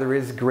 but rather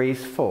is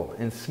graceful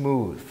and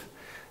smooth.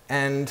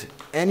 And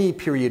any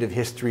period of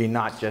history,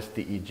 not just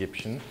the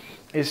Egyptian,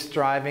 is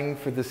striving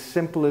for the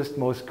simplest,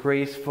 most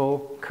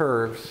graceful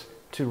curves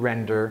to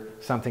render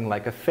something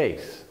like a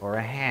face or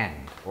a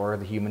hand or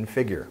the human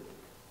figure.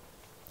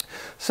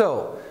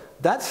 So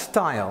that's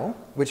style,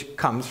 which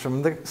comes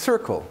from the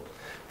circle.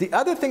 The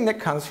other thing that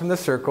comes from the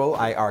circle,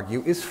 I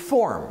argue, is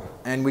form.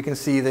 And we can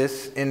see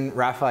this in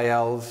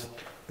Raphael's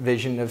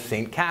vision of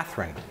St.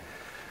 Catherine.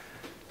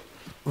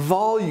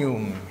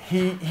 Volume.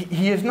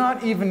 He has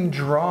not even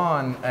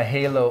drawn a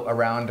halo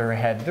around her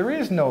head. There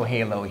is no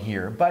halo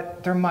here,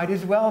 but there might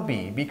as well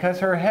be, because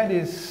her head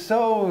is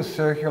so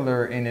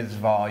circular in its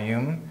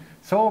volume,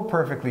 so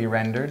perfectly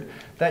rendered,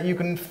 that you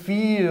can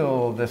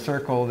feel the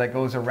circle that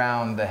goes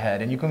around the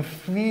head, and you can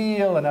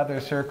feel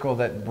another circle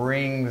that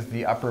brings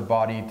the upper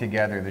body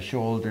together, the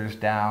shoulders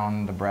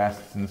down, the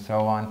breasts, and so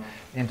on,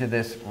 into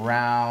this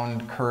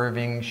round,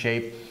 curving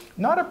shape.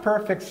 Not a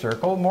perfect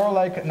circle, more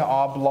like an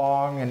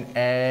oblong, an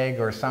egg,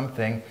 or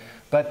something,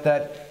 but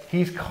that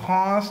he's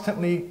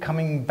constantly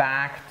coming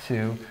back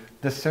to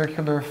the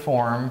circular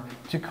form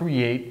to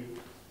create,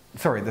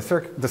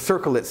 the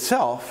circle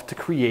itself to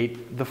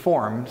create the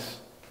forms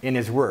in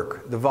his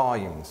work, the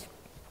volumes.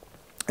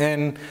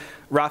 And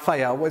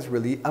Raphael was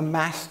really a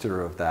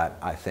master of that,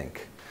 I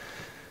think.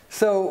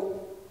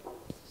 So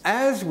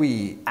as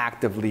we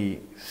actively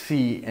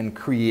see and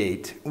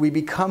create, we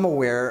become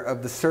aware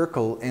of the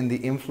circle and the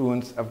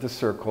influence of the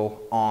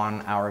circle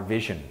on our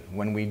vision.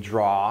 When we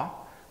draw,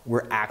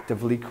 we're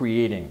actively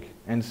creating.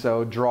 And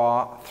so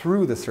draw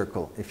through the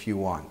circle if you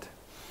want.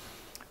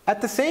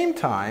 At the same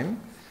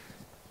time,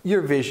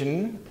 your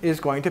vision is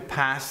going to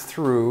pass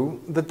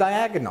through the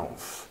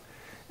diagonals.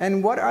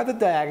 And what are the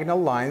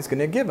diagonal lines going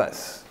to give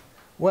us?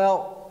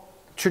 Well,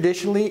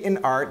 traditionally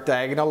in art,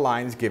 diagonal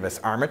lines give us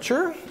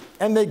armature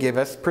and they give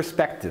us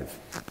perspective.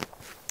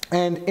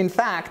 And in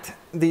fact,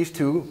 these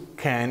two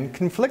can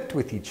conflict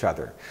with each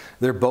other.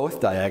 They're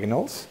both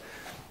diagonals,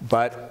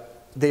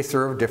 but they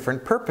serve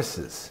different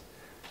purposes.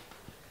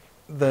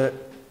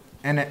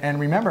 And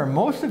remember,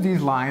 most of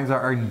these lines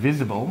are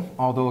invisible,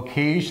 although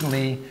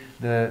occasionally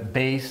the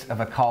base of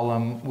a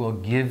column will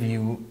give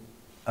you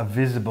a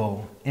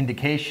visible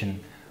indication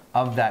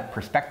of that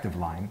perspective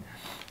line.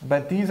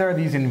 But these are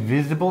these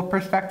invisible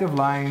perspective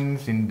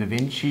lines in Da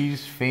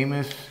Vinci's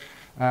famous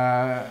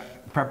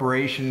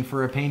preparation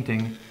for a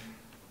painting,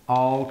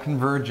 all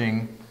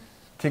converging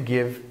to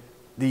give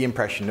the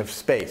impression of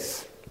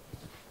space.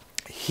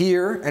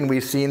 Here, and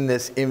we've seen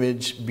this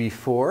image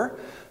before,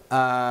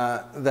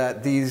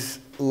 that these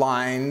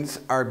lines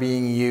are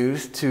being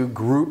used to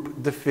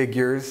group the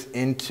figures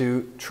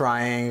into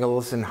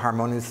triangles and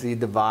harmoniously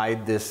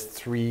divide this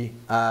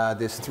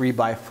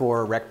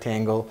 3x4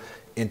 rectangle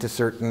into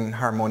certain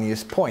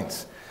harmonious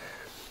points.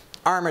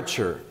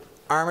 Armature.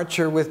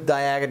 Armature with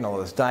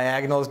diagonals.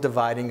 Diagonals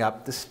dividing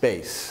up the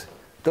space.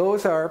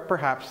 Those are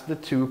perhaps the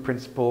two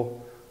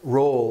principal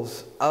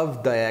roles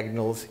of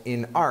diagonals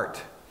in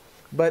art.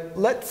 But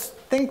let's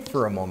think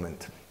for a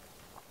moment.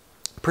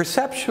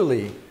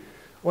 Perceptually,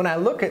 when I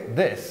look at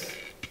this,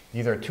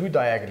 these are two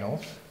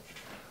diagonals,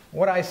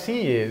 what I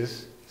see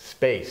is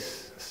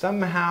space.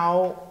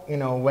 Somehow,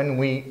 when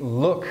we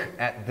look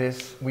at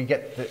this,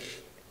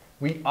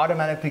 we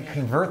automatically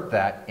convert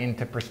that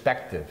into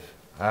perspective.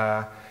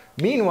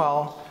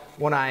 Meanwhile,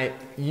 when I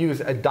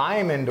use a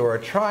diamond or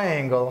a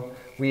triangle,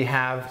 we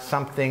have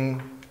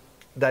something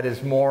that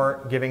is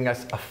more giving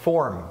us a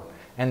form,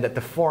 and that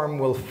the form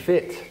will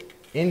fit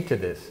into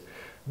this.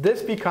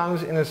 This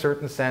becomes, in a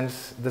certain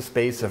sense, the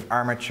space of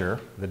armature,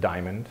 the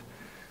diamond.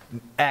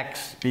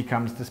 X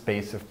becomes the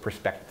space of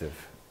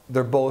perspective.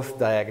 They're both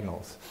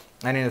diagonals.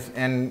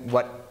 And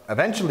what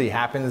eventually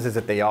happens is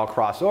that they all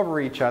cross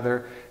over each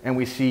other, and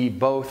we see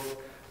both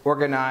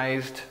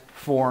organized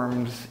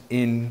forms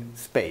in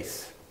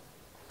space.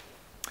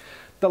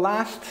 The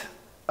last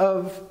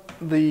of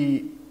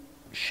the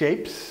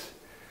shapes,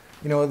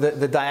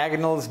 the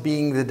diagonals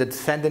being the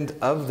descendant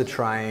of the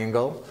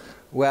triangle,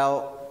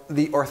 well,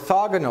 the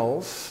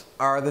orthogonals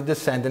are the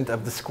descendant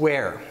of the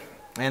square.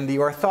 And the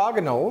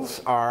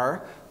orthogonals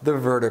are the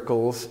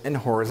verticals and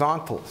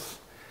horizontals.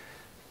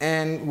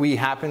 And we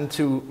happen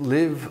to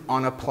live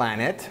on a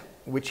planet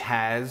which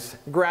has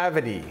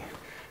gravity.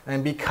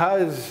 And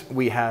because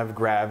we have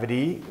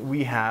gravity,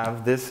 we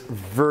have this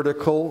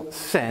vertical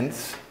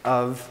sense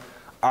of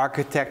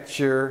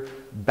architecture,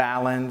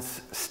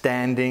 balance,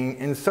 standing,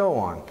 and so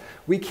on.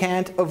 We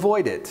can't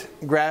avoid it.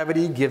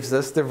 Gravity gives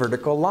us the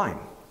vertical line.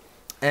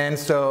 And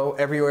so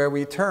everywhere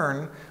we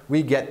turn,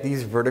 we get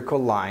these vertical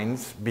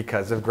lines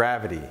because of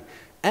gravity.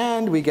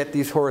 And we get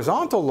these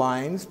horizontal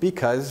lines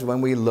because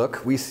when we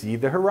look, we see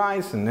the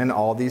horizon. And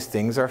all these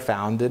things are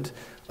founded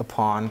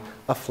upon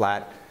a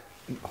flat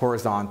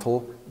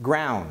horizontal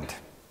ground.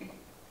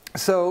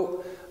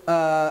 So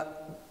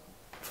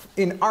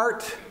in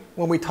art,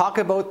 when we talk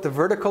about the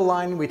vertical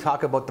line, we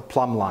talk about the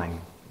plumb line.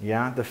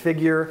 Yeah, the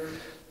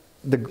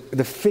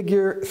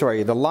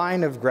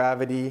line of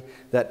gravity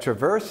that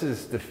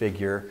traverses the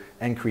figure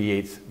and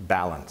creates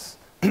balance.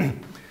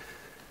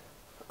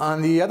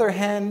 On the other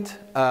hand,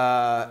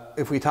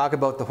 if we talk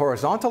about the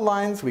horizontal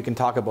lines, we can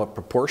talk about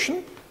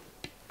proportion.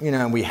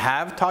 We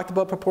have talked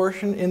about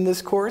proportion in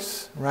this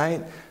course,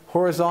 right?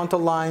 Horizontal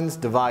lines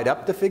divide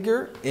up the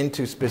figure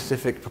into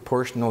specific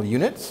proportional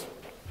units.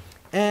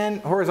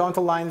 And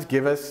horizontal lines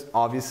give us,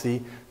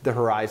 obviously, the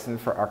horizon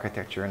for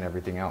architecture and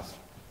everything else.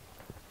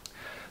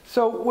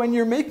 So when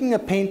you're making a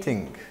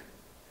painting,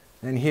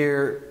 and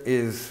here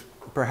is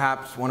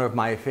perhaps one of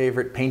my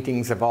favorite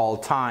paintings of all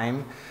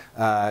time,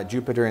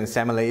 Jupiter and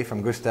Semele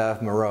from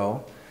Gustave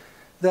Moreau,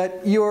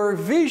 that your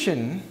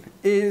vision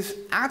is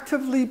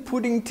actively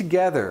putting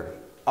together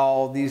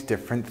all these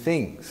different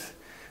things.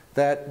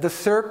 That the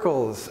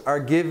circles are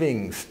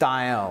giving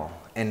style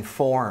and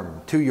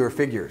form to your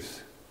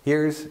figures.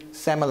 Here's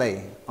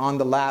Semele on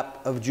the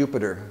lap of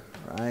Jupiter,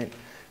 right?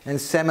 And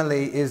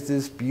Semele is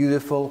this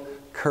beautiful,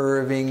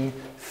 curving,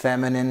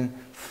 feminine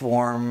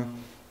form.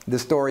 The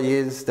story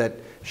is that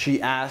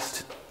she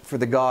asked for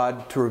the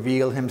god to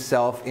reveal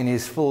himself in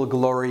his full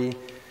glory,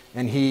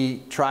 and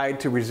he tried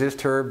to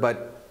resist her,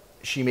 but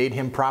she made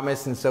him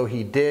promise, and so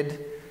he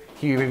did.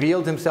 He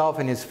revealed himself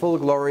in his full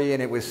glory,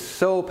 and it was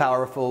so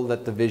powerful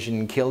that the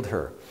vision killed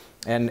her.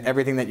 And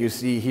everything that you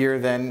see here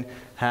then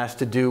has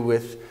to do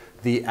with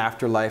the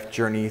afterlife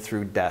journey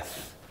through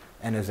death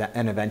and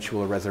an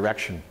eventual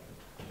resurrection.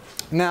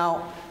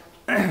 Now,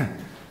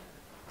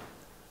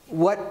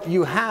 what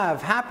you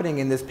have happening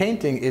in this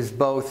painting is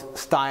both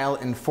style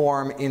and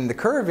form in the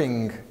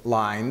curving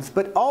lines,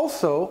 but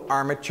also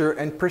armature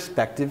and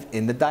perspective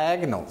in the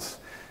diagonals.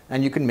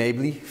 And you can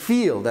maybe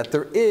feel that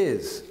there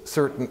is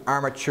certain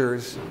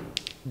armatures,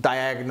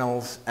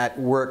 diagonals at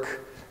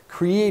work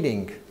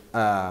creating,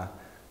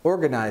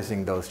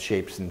 organizing those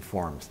shapes and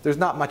forms. There's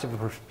not much of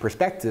a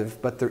perspective,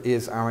 but there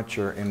is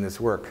armature in this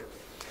work.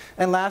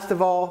 And last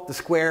of all, the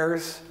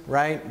squares,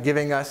 right,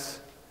 giving us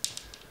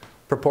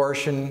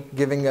proportion,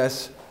 giving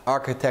us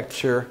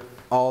architecture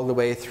all the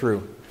way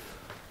through.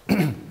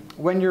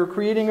 When you're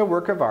creating a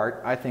work of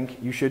art, I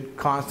think you should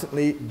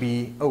constantly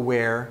be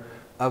aware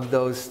of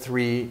those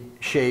three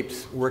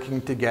shapes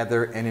working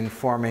together and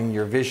informing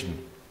your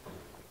vision.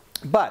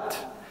 But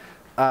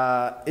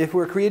if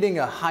we're creating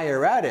a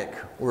hieratic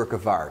work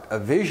of art, a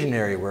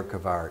visionary work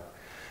of art,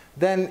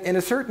 then in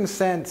a certain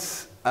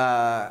sense,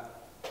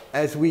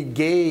 as we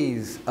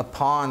gaze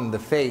upon the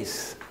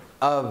face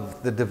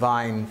of the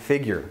divine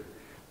figure,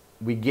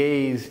 we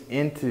gaze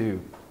into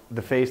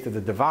the face of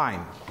the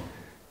divine,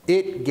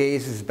 it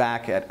gazes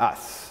back at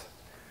us.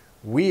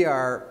 We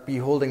are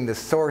beholding the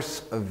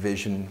source of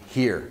vision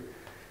here.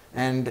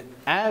 And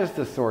as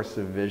the source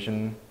of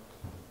vision,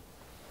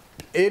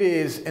 it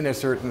is, in a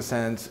certain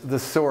sense, the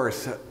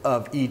source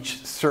of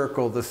each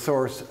circle, the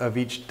source of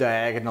each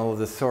diagonal,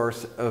 the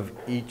source of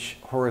each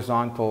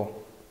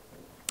horizontal,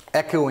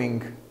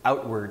 echoing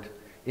outward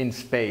in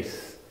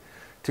space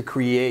to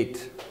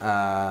create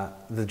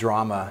the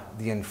drama,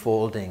 the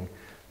unfolding,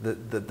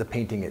 the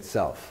painting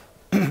itself.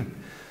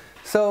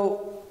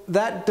 So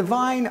that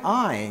divine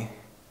eye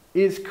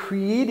is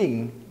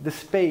creating the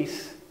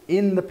space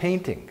in the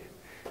painting.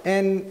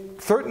 And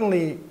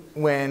certainly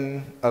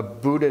when a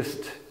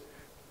Buddhist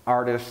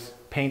artist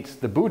paints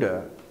the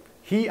Buddha,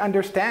 he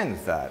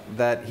understands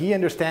that he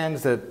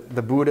understands that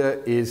the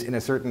Buddha is, in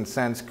a certain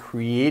sense,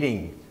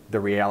 creating the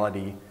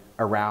reality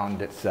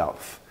around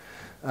itself.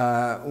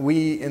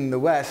 We in the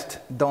West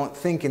don't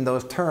think in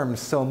those terms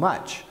so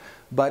much,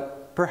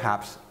 but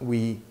perhaps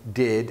we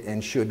did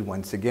and should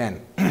once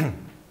again.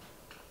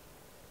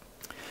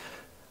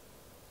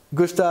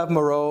 Gustave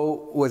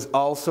Moreau was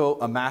also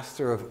a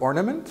master of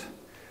ornament.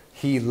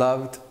 He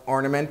loved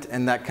ornament,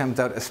 and that comes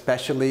out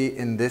especially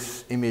in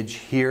this image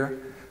here,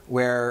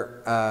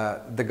 where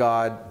the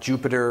god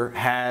Jupiter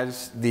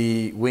has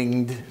the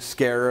winged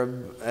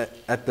scarab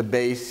at the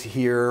base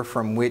here,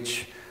 from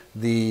which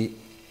the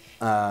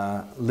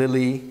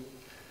lily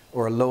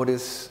or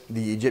lotus,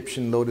 the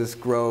Egyptian lotus,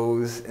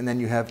 grows. And then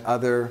you have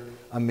other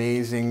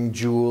amazing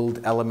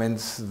jeweled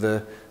elements,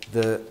 the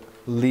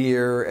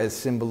lyre as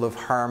symbol of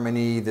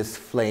harmony, this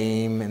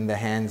flame in the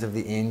hands of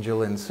the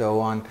angel, and so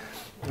on.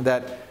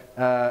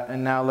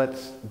 And now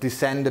let's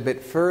descend a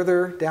bit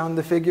further down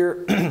the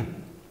figure.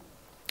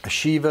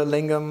 Shiva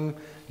lingam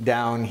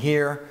down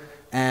here,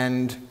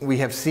 and we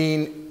have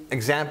seen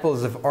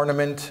examples of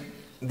ornament,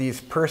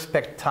 these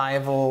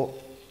perspectival,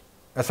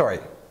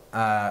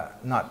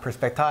 not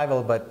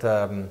perspectival, but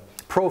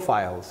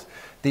profiles.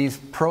 These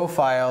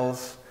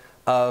profiles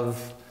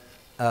of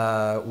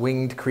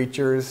winged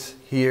creatures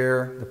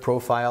here, the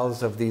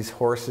profiles of these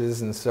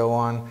horses and so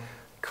on,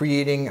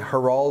 creating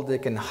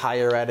heraldic and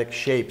hieratic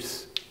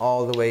shapes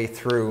all the way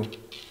through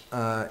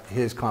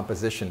his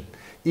composition.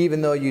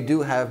 Even though you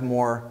do have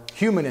more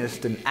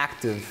humanist and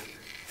active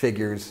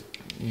figures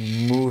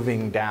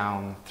moving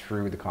down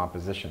through the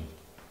composition.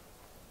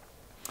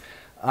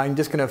 I'm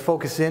just going to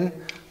focus in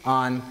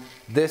on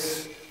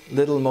this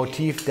little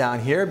motif down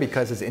here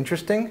because it's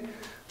interesting.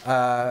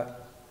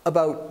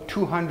 About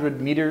 200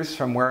 meters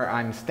from where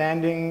I'm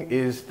standing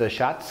is the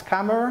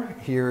Schatzkammer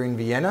here in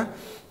Vienna.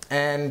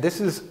 And this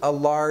is a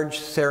large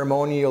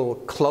ceremonial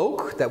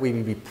cloak that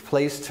will be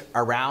placed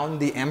around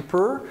the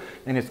emperor,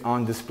 and it's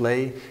on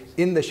display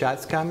in the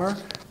Schatzkammer.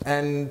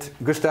 And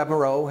Gustave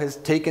Moreau has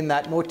taken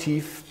that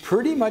motif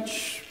pretty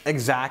much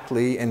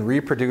exactly and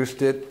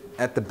reproduced it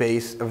at the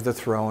base of the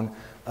throne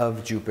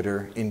of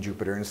Jupiter in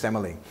Jupiter and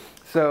Semele.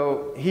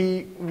 So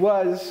he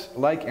was,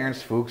 like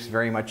Ernst Fuchs,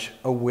 very much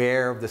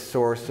aware of the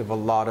source of a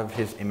lot of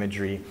his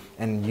imagery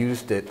and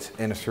used it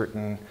in a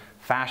certain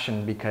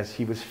fashion because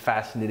he was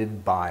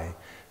fascinated by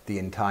the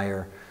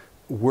entire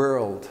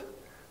world,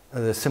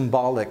 the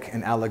symbolic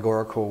and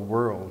allegorical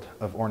world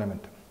of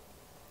ornament.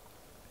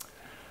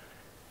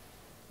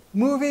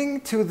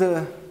 Moving to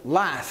the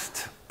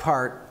last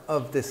part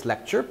of this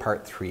lecture,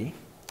 part 3,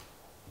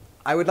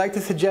 I would like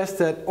to suggest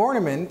that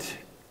ornament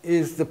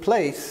is the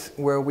place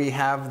where we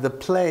have the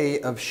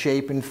play of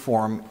shape and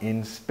form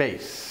in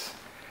space.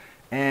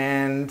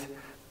 And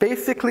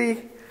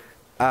basically,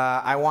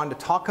 I want to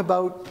talk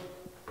about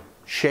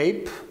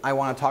shape, I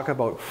want to talk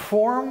about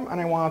form,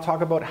 and I want to talk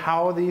about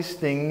how these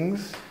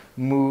things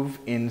move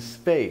in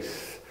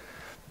space.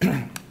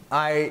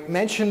 I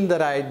mentioned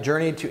that I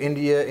journeyed to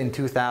India in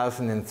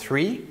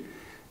 2003,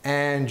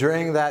 and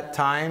during that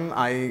time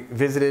I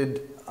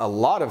visited a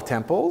lot of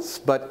temples,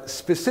 but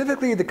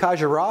specifically the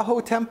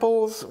Khajuraho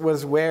temples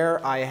was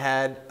where I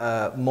had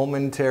a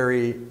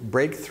momentary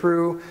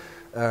breakthrough,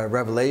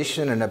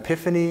 revelation, and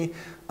epiphany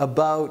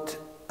about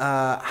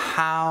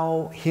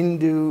how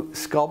Hindu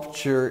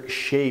sculpture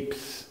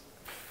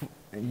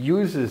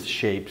uses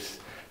shapes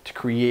to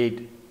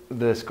create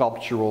the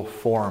sculptural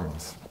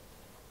forms.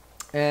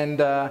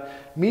 And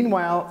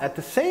meanwhile, at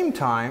the same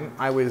time,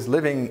 I was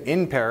living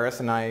in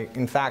Paris, and I,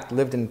 in fact,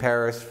 lived in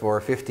Paris for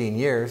 15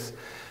 years.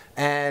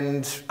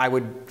 And I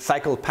would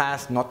cycle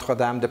past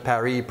Notre-Dame de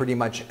Paris pretty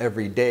much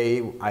every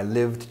day. I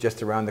lived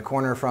just around the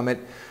corner from it.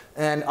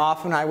 And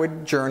often I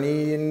would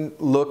journey and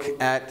look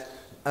at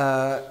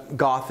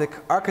Gothic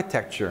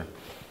architecture.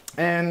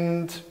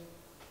 And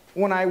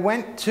when I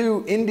went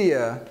to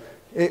India,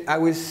 I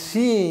was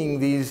seeing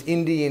these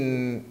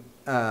Indian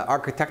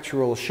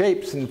architectural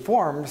shapes and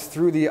forms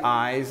through the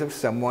eyes of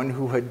someone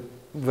who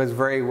was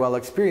very well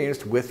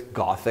experienced with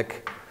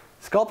Gothic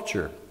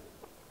sculpture.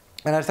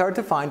 And I started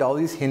to find all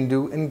these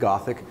Hindu and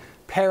Gothic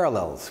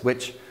parallels,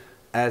 which,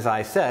 as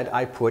I said,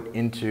 I put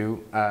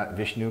into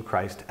Vishnu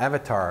Christ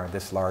Avatar,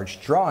 this large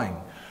drawing.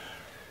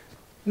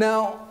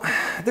 Now,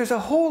 there's a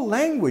whole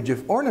language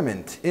of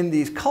ornament in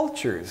these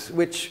cultures,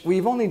 which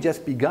we've only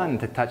just begun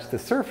to touch the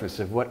surface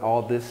of what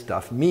all this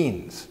stuff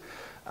means.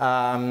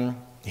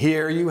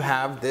 Here you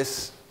have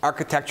this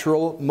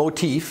architectural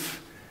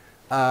motif,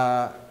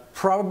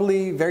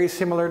 probably very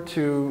similar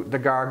to the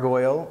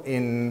gargoyle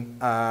in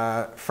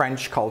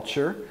French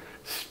culture,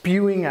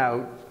 spewing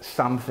out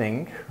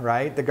something,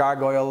 right? The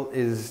gargoyle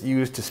is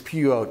used to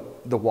spew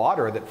out the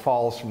water that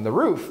falls from the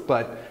roof,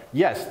 but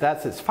yes,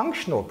 that's its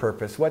functional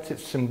purpose. What's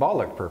its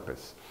symbolic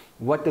purpose?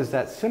 What does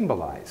that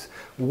symbolize?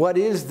 What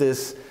is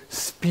this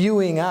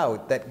spewing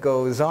out that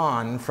goes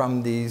on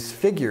from these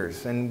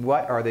figures, and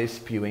what are they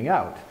spewing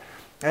out?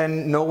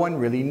 And no one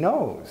really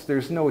knows.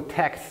 There's no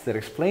texts that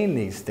explain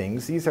these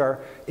things. These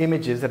are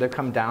images that have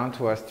come down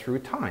to us through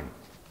time.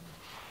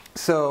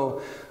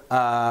 So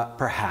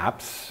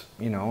perhaps,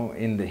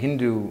 in the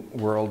Hindu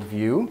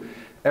worldview,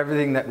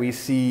 everything that we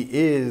see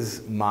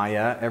is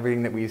Maya.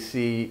 Everything that we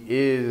see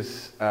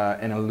is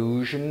an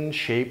illusion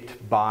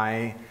shaped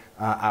by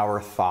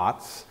our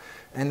thoughts.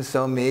 And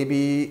so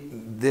maybe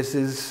this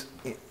is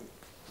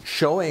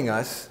showing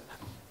us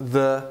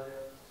the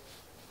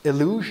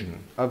illusion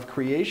of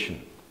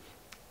creation.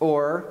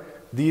 Or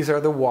these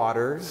are the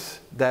waters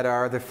that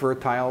are the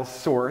fertile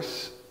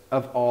source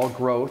of all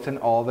growth and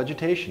all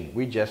vegetation.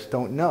 We just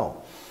don't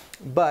know.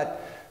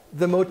 But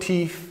the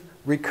motif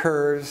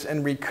recurs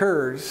and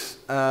recurs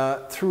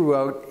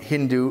throughout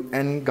Hindu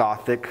and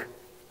Gothic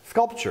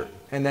sculpture.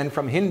 And then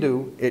from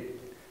Hindu, it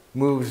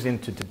moves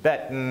into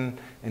Tibetan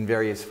and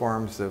various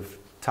forms of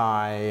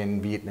Thai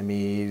and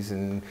Vietnamese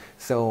and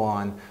so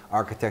on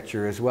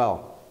architecture as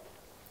well.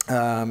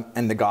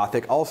 And the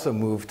Gothic also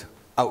moved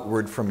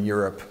outward from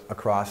Europe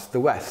across the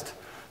West.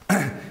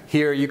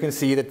 Here you can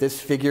see that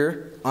this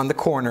figure on the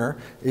corner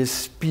is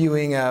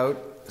spewing out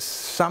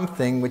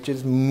something which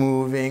is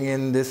moving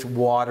in this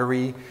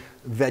watery,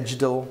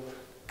 vegetal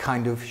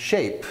kind of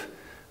shape.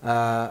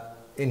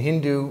 In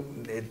Hindu,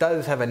 it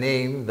does have a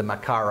name, the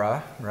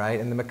Makara, right?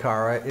 And the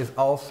Makara is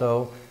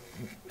also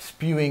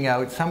spewing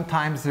out.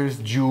 Sometimes there's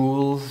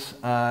jewels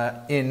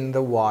in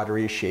the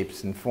watery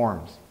shapes and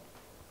forms.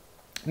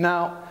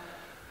 Now,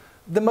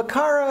 the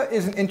Makara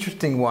is an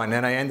interesting one,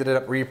 and I ended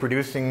up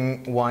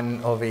reproducing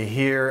one over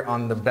here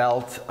on the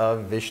belt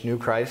of Vishnu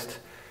Christ.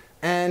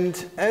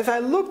 And as I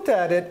looked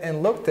at it,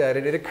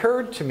 it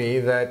occurred to me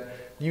that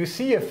you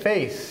see a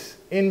face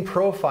in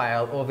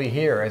profile over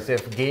here as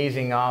if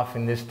gazing off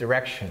in this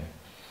direction,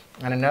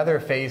 and another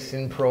face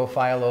in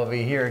profile over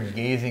here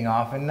gazing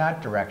off in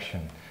that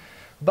direction.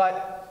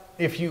 But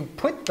if you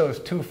put those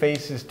two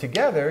faces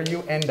together,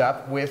 you end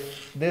up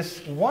with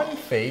this one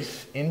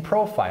face in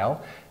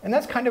profile, and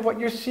that's kind of what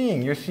you're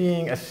seeing. You're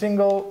seeing a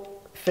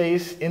single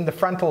face in the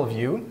frontal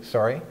view,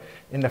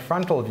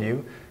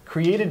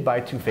 created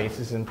by two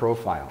faces in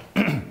profile.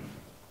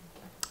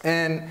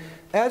 And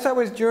as I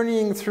was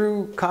journeying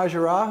through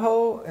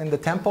Khajuraho and the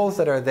temples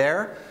that are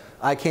there,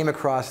 I came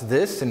across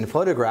this and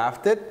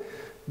photographed it,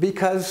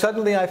 because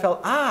suddenly I felt,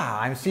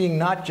 I'm seeing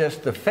not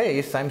just the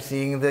face, I'm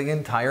seeing the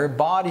entire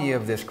body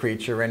of this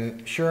creature.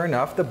 And sure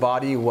enough, the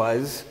body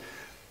was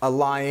a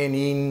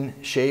lionine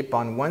shape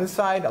on one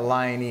side, a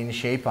lionine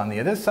shape on the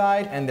other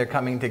side, and they're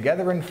coming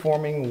together and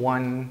forming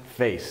one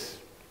face.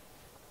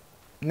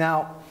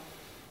 Now,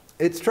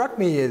 it struck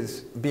me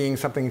as being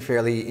something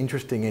fairly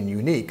interesting and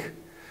unique.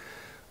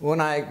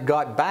 When I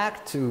got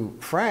back to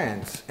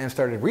France and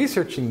started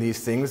researching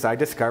these things, I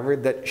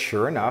discovered that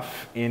sure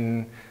enough,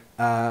 in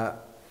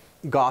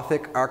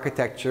Gothic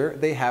architecture,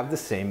 they have the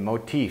same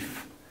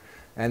motif.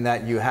 And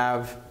that you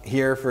have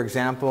here, for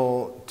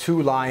example,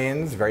 two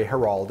lions, very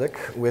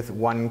heraldic, with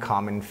one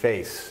common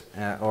face.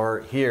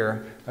 Or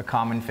here, a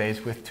common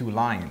face with two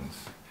lions.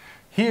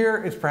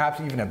 Here is perhaps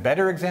even a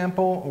better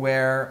example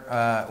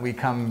where we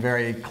come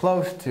very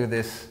close to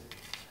this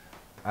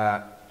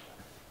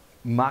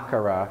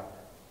Makara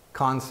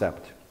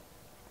concept.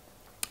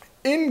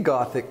 In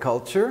Gothic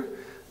culture,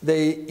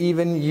 they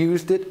even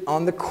used it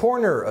on the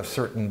corner of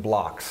certain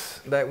blocks.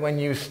 That when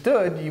you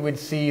stood, you would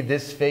see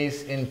this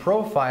face in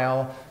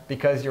profile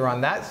because you're on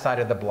that side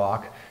of the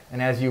block.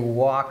 And as you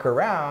walk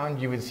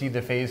around, you would see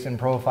the face in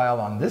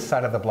profile on this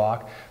side of the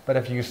block. But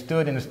if you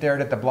stood and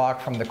stared at the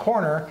block from the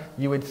corner,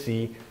 you would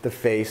see the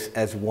face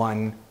as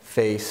one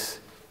face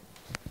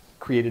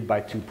created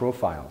by two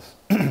profiles.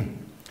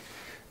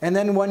 And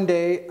then one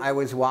day, I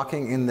was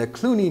walking in the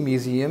Cluny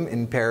Museum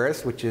in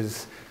Paris, which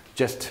is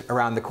just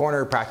around the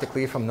corner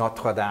practically from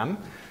Notre Dame,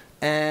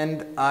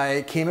 and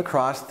I came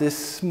across this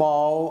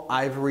small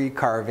ivory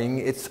carving.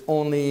 It's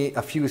only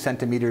a few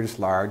centimeters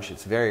large.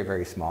 It's very,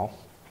 very small.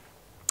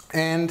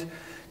 And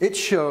it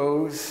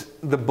shows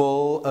the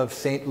bull of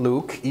St.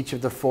 Luke. Each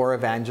of the four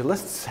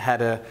evangelists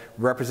had a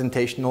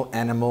representational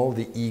animal: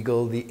 the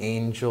eagle, the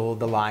angel,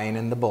 the lion,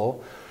 and the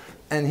bull.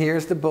 And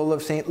here's the bull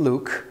of St.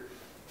 Luke,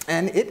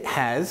 and it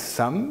has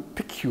some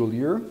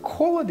peculiar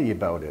quality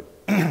about it.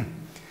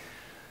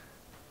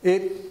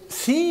 It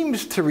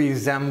seems to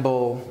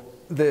resemble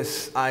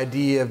this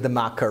idea of the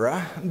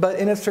Makara, but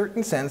in a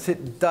certain sense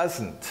it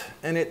doesn't.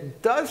 And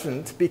it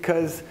doesn't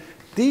because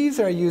these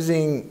are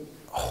using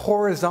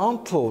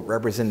horizontal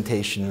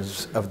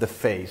representations of the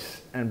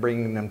face and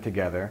bringing them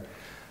together,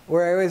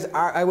 whereas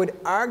I would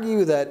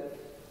argue that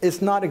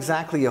it's not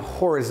exactly a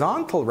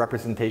horizontal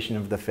representation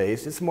of the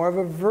face, it's more of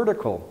a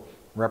vertical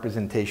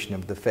representation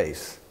of the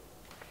face.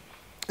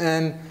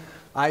 And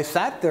I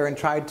sat there and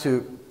tried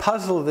to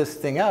puzzle this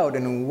thing out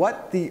and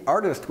what the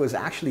artist was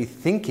actually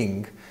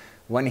thinking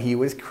when he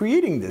was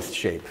creating this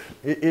shape.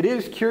 It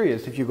is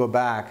curious if you go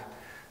back.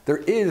 There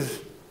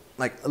is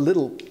like a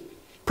little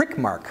prick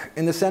mark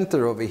in the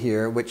center over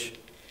here, which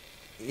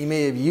he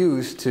may have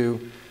used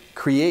to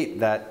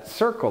create that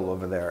circle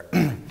over there.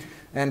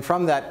 And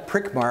from that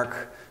prick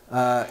mark,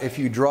 if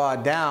you draw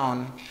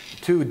down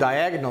 2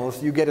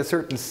 diagonals, you get a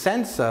certain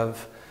sense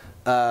of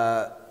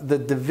the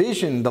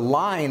division, the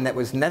line that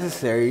was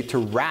necessary to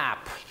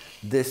wrap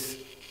this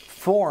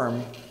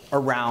form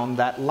around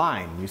that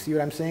line. You see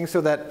what I'm saying?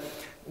 So that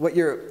what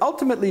you're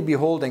ultimately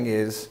beholding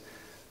is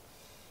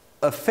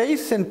a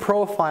face in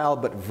profile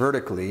but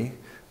vertically,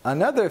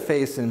 another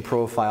face in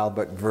profile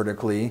but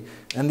vertically,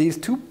 and these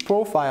 2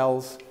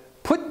 profiles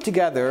put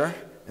together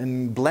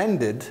and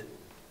blended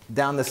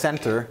down the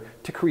center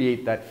to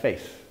create that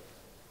face.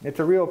 It's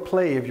a real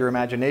play of your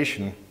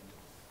imagination,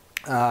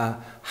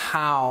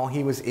 how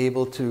he was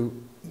able to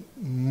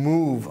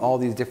move all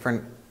these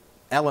different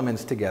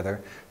elements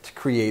together to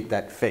create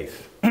that face.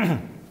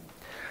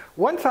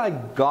 Once I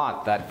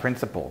got that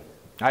principle,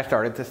 I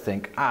started to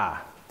think,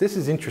 this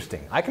is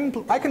interesting. I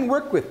can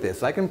work with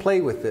this. I can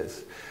play with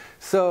this.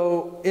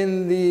 So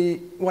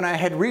when I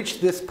had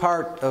reached this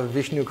part of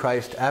Vishnu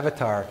Christ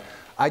Avatar,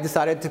 I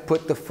decided to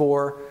put the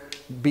 4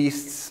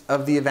 beasts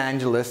of the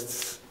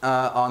evangelists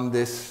on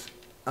this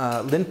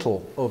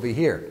lintel over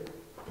here.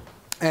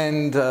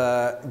 And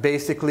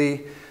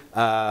basically,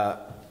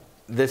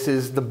 this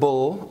is the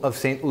bull of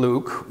St.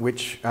 Luke,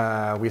 which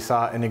we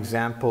saw an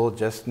example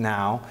just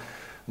now.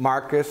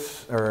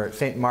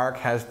 St. Mark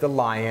has the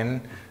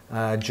lion,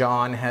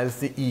 John has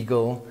the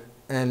eagle,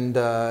 and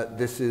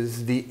this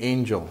is the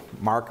angel.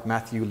 Mark,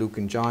 Matthew, Luke,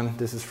 and John.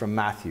 This is from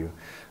Matthew.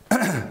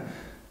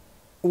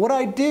 What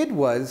I did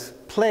was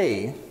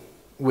play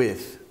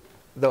with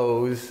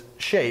those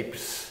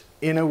shapes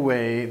in a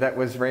way that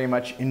was very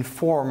much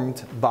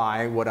informed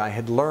by what I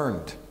had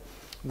learned.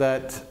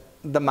 That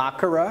the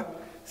Makara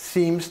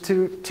seems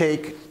to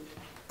take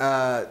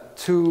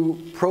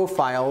 2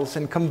 profiles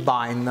and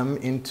combine them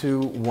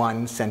into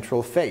one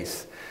central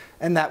face.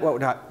 And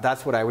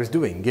that's what I was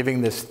doing,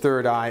 giving this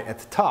 3rd eye at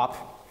the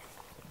top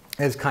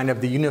as kind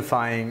of the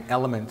unifying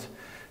element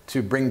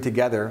to bring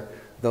together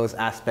those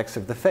aspects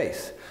of the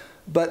face.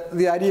 But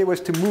the idea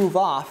was to move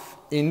off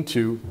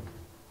into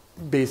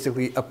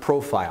basically a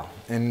profile.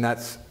 And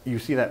you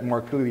see that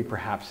more clearly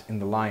perhaps in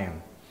the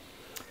lion.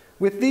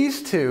 With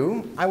these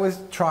 2, I was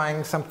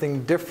trying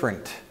something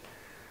different.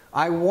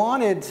 I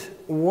wanted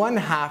one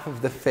half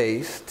of the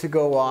face to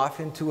go off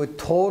into a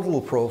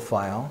total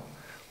profile,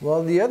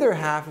 while the other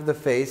half of the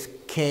face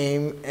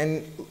came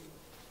and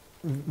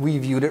we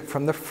viewed it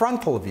from the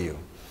frontal view.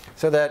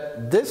 So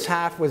that this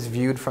half was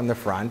viewed from the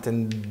front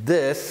and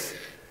this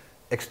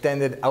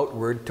extended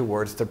outward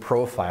towards the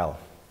profile,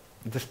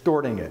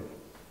 distorting it.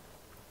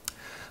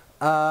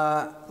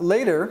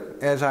 Later,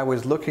 as I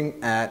was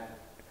looking at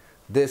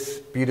this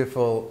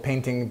beautiful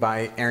painting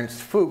by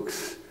Ernst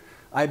Fuchs,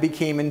 I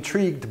became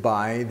intrigued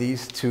by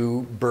these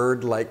 2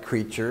 bird-like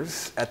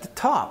creatures at the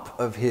top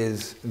of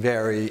his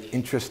very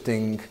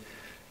interesting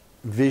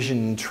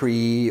vision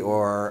tree,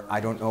 or I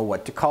don't know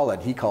what to call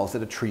it. He calls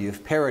it a tree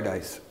of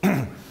paradise.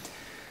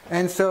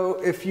 And so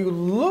if you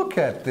look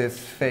at this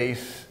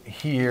face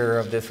here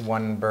of this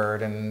one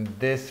bird and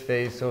this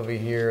face over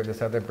here of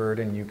this other bird,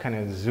 and you kind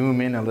of zoom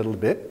in a little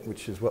bit,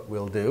 which is what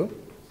we'll do,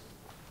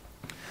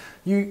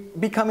 you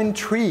become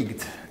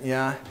intrigued.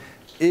 Yeah?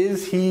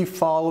 Is he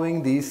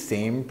following these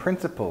same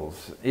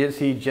principles? Is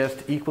he just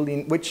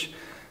equally, which,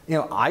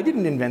 I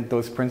didn't invent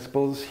those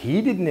principles.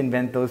 He didn't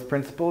invent those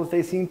principles.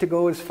 They seem to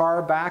go as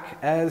far back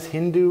as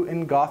Hindu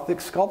and Gothic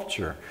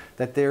sculpture,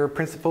 that they're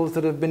principles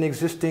that have been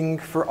existing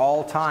for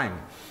all time.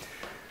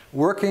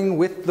 Working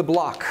with the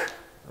block,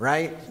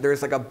 right?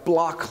 There's like a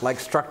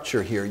block-like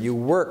structure here. You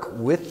work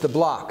with the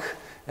block.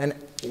 And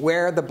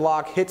where the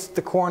block hits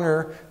the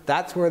corner,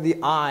 that's where the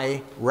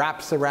eye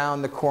wraps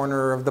around the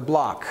corner of the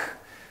block.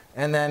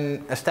 And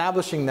then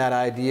establishing that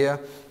idea,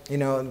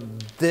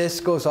 this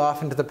goes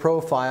off into the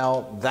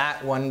profile,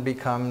 that one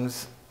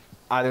becomes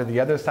either the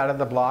other side of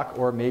the block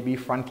or maybe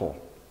frontal.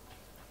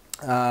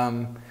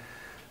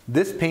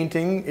 This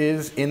painting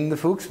is in the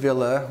Fuchs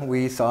Villa.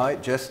 We saw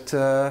it just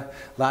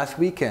last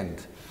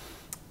weekend.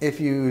 If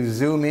you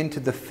zoom into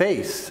the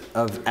face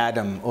of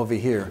Adam over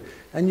here,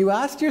 and you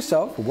ask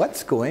yourself,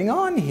 what's going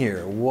on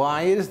here?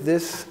 Why is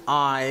this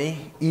eye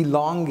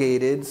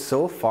elongated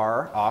so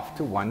far off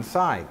to one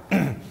side?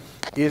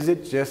 Is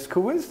it just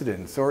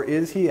coincidence, or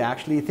is he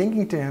actually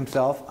thinking to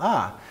himself,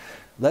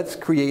 let's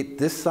create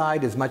this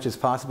side as much as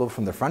possible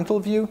from the frontal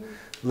view,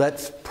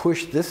 let's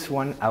push this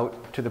one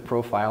out to the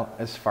profile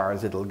as far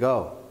as it'll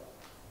go.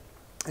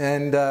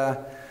 And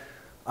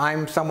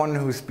I'm someone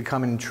who's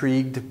become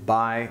intrigued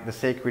by the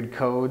sacred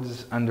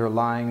codes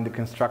underlying the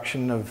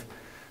construction of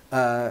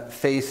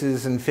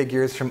faces and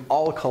figures from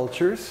all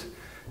cultures.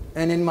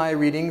 And in my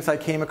readings, I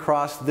came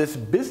across this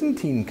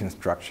Byzantine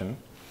construction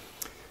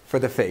for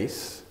the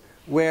face,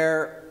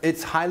 where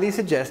it's highly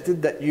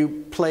suggested that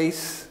you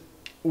place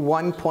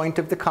one point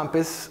of the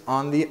compass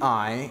on the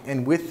eye,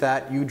 and with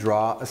that you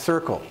draw a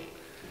circle.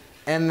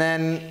 And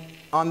then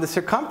on the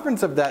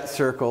circumference of that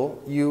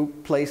circle, you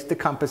place the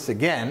compass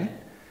again,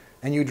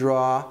 and you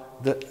draw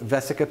the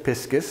vesica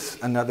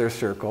piscis, another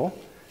circle.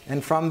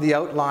 And from the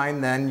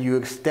outline, then, you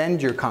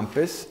extend your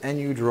compass, and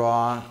you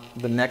draw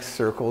the next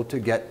circle to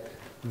get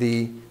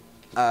the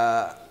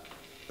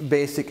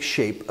basic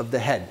shape of the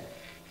head.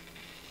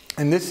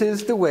 And this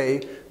is the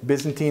way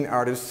Byzantine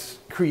artists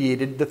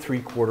created the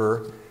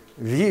three-quarter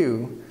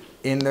view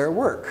in their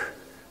work.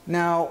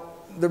 Now,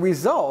 the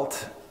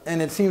result,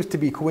 and it seems to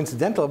be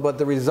coincidental, but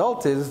the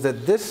result is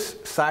that this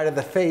side of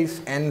the face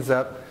ends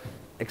up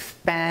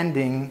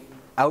expanding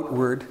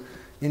outward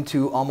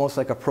into almost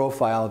like a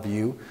profile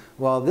view,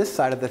 while this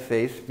side of the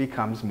face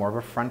becomes more of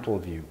a frontal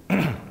view.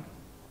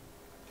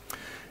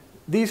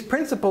 These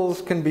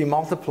principles can be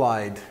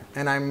multiplied,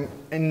 and I'm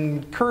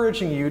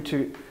encouraging you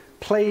to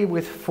play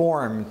with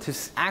form, to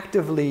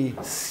actively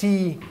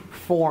see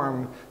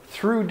form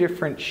through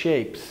different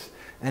shapes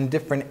and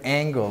different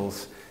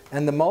angles,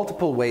 and the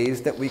multiple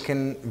ways that we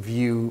can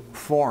view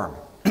form.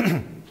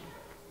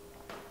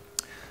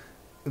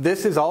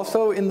 This is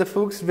also in the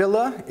Fuchs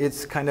Villa.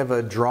 It's kind of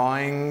a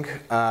drawing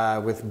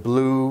with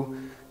blue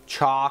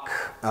chalk,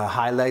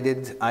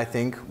 highlighted, I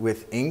think,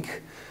 with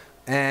ink.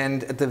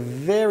 And at the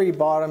very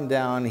bottom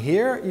down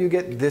here, you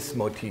get this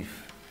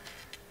motif,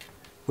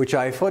 which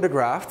I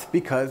photographed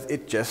because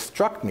it just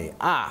struck me.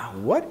 Ah,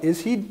 what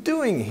is he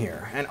doing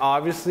here? And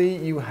obviously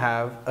you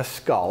have a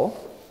skull,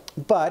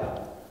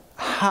 but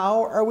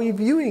how are we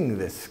viewing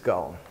this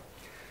skull?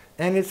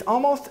 And it's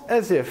almost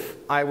as if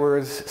I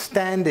was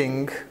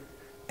standing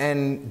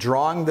and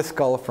drawing the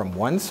skull from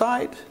one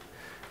side,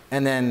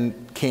 and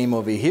then came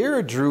over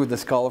here, drew the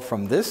skull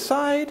from this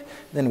side,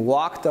 then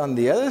walked on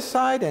the other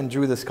side and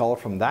drew the skull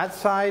from that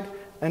side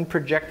and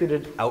projected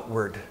it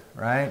outward,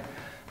 right?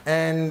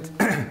 And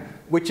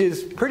which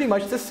is pretty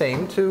much the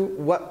same to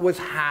what was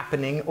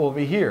happening over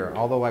here,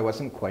 although I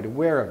wasn't quite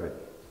aware of it.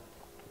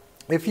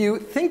 If you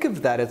think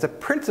of that as a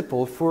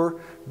principle for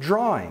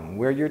drawing,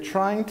 where you're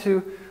trying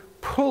to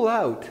pull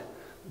out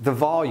the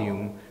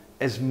volume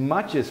as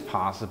much as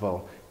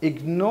possible,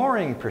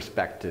 ignoring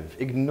perspective,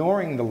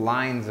 ignoring the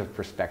lines of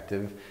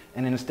perspective,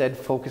 and instead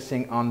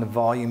focusing on the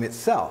volume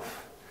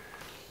itself.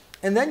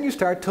 And then you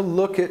start to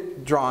look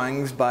at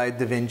drawings by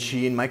Da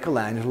Vinci and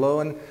Michelangelo,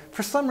 and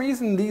for some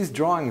reason these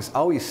drawings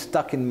always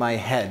stuck in my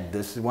head.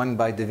 This one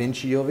by Da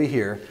Vinci over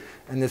here,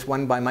 and this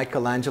one by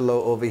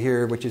Michelangelo over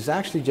here, which is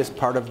actually just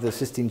part of the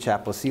Sistine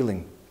Chapel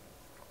ceiling.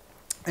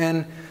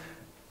 And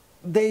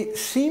they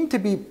seem to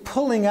be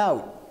pulling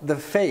out the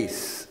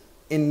face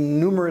in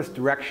numerous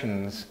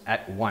directions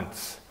at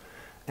once.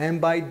 And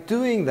by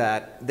doing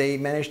that, they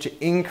managed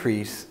to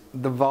increase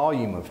the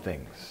volume of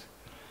things.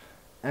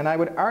 And I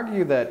would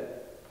argue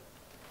that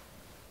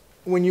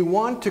when you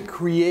want to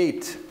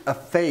create a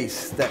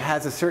face that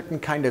has a certain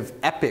kind of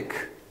epic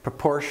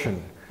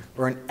proportion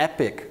or an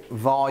epic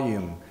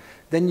volume,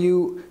 then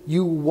you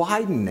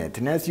widen it.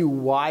 And as you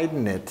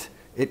widen it,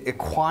 it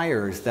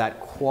acquires that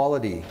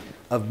quality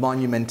of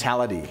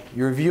monumentality.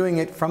 You're viewing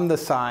it from the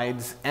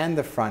sides and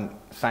the front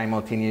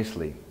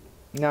simultaneously.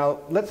 Now,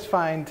 let's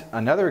find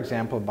another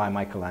example by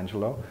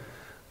Michelangelo,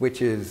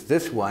 which is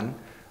this one,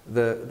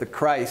 the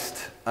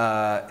Christ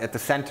at the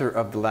center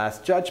of the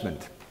Last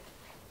Judgment.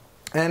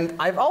 And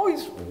I've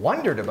always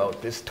wondered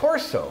about this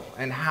torso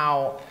and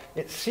how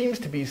it seems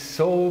to be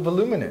so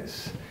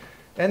voluminous.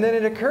 And then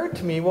it occurred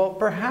to me, well,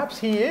 perhaps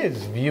he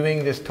is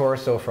viewing this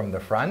torso from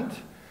the front,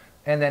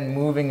 and then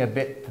moving a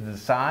bit to the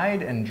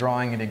side and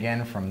drawing it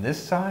again from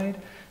this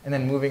side, and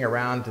then moving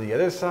around to the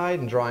other side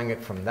and drawing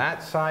it from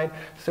that side,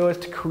 so as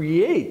to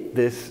create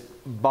this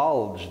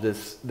bulge,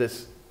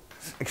 this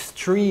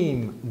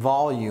extreme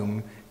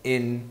volume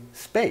in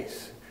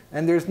space.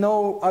 And there's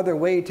no other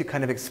way to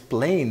kind of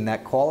explain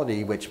that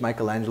quality which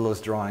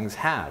Michelangelo's drawings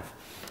have.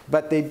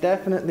 But they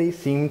definitely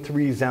seem to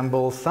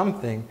resemble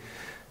something.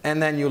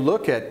 And then you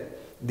look at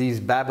these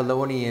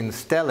Babylonian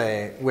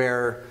stelae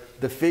where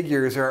the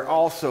figures are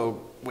also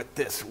with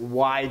this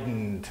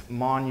widened,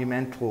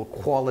 monumental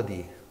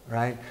quality,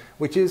 right?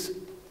 Which is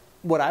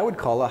what I would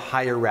call a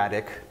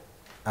hieratic,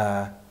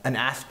 an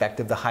aspect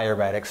of the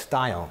hieratic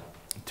style.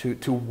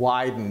 To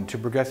widen, to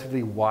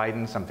progressively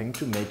widen something,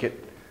 to make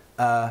it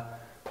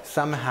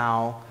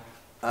somehow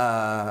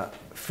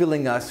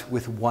filling us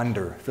with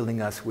wonder,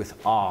 filling us with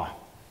awe.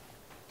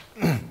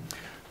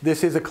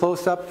 This is a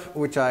close-up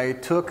which I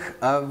took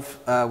of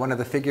one of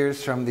the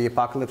figures from the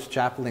Apocalypse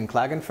Chapel in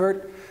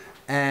Klagenfurt.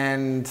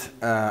 And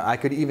I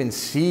could even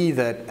see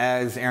that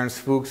as Ernst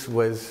Fuchs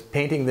was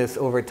painting this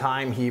over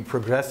time, he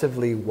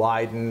progressively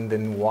widened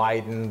and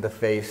widened the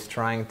face,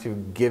 trying to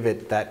give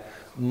it that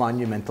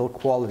monumental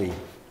quality.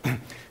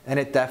 And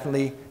it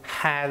definitely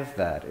has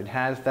that. It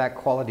has that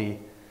quality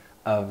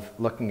of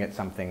looking at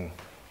something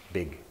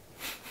big.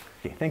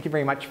 Okay, thank you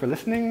very much for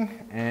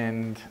listening,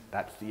 and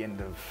that's the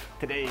end of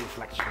today's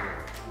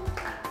lecture.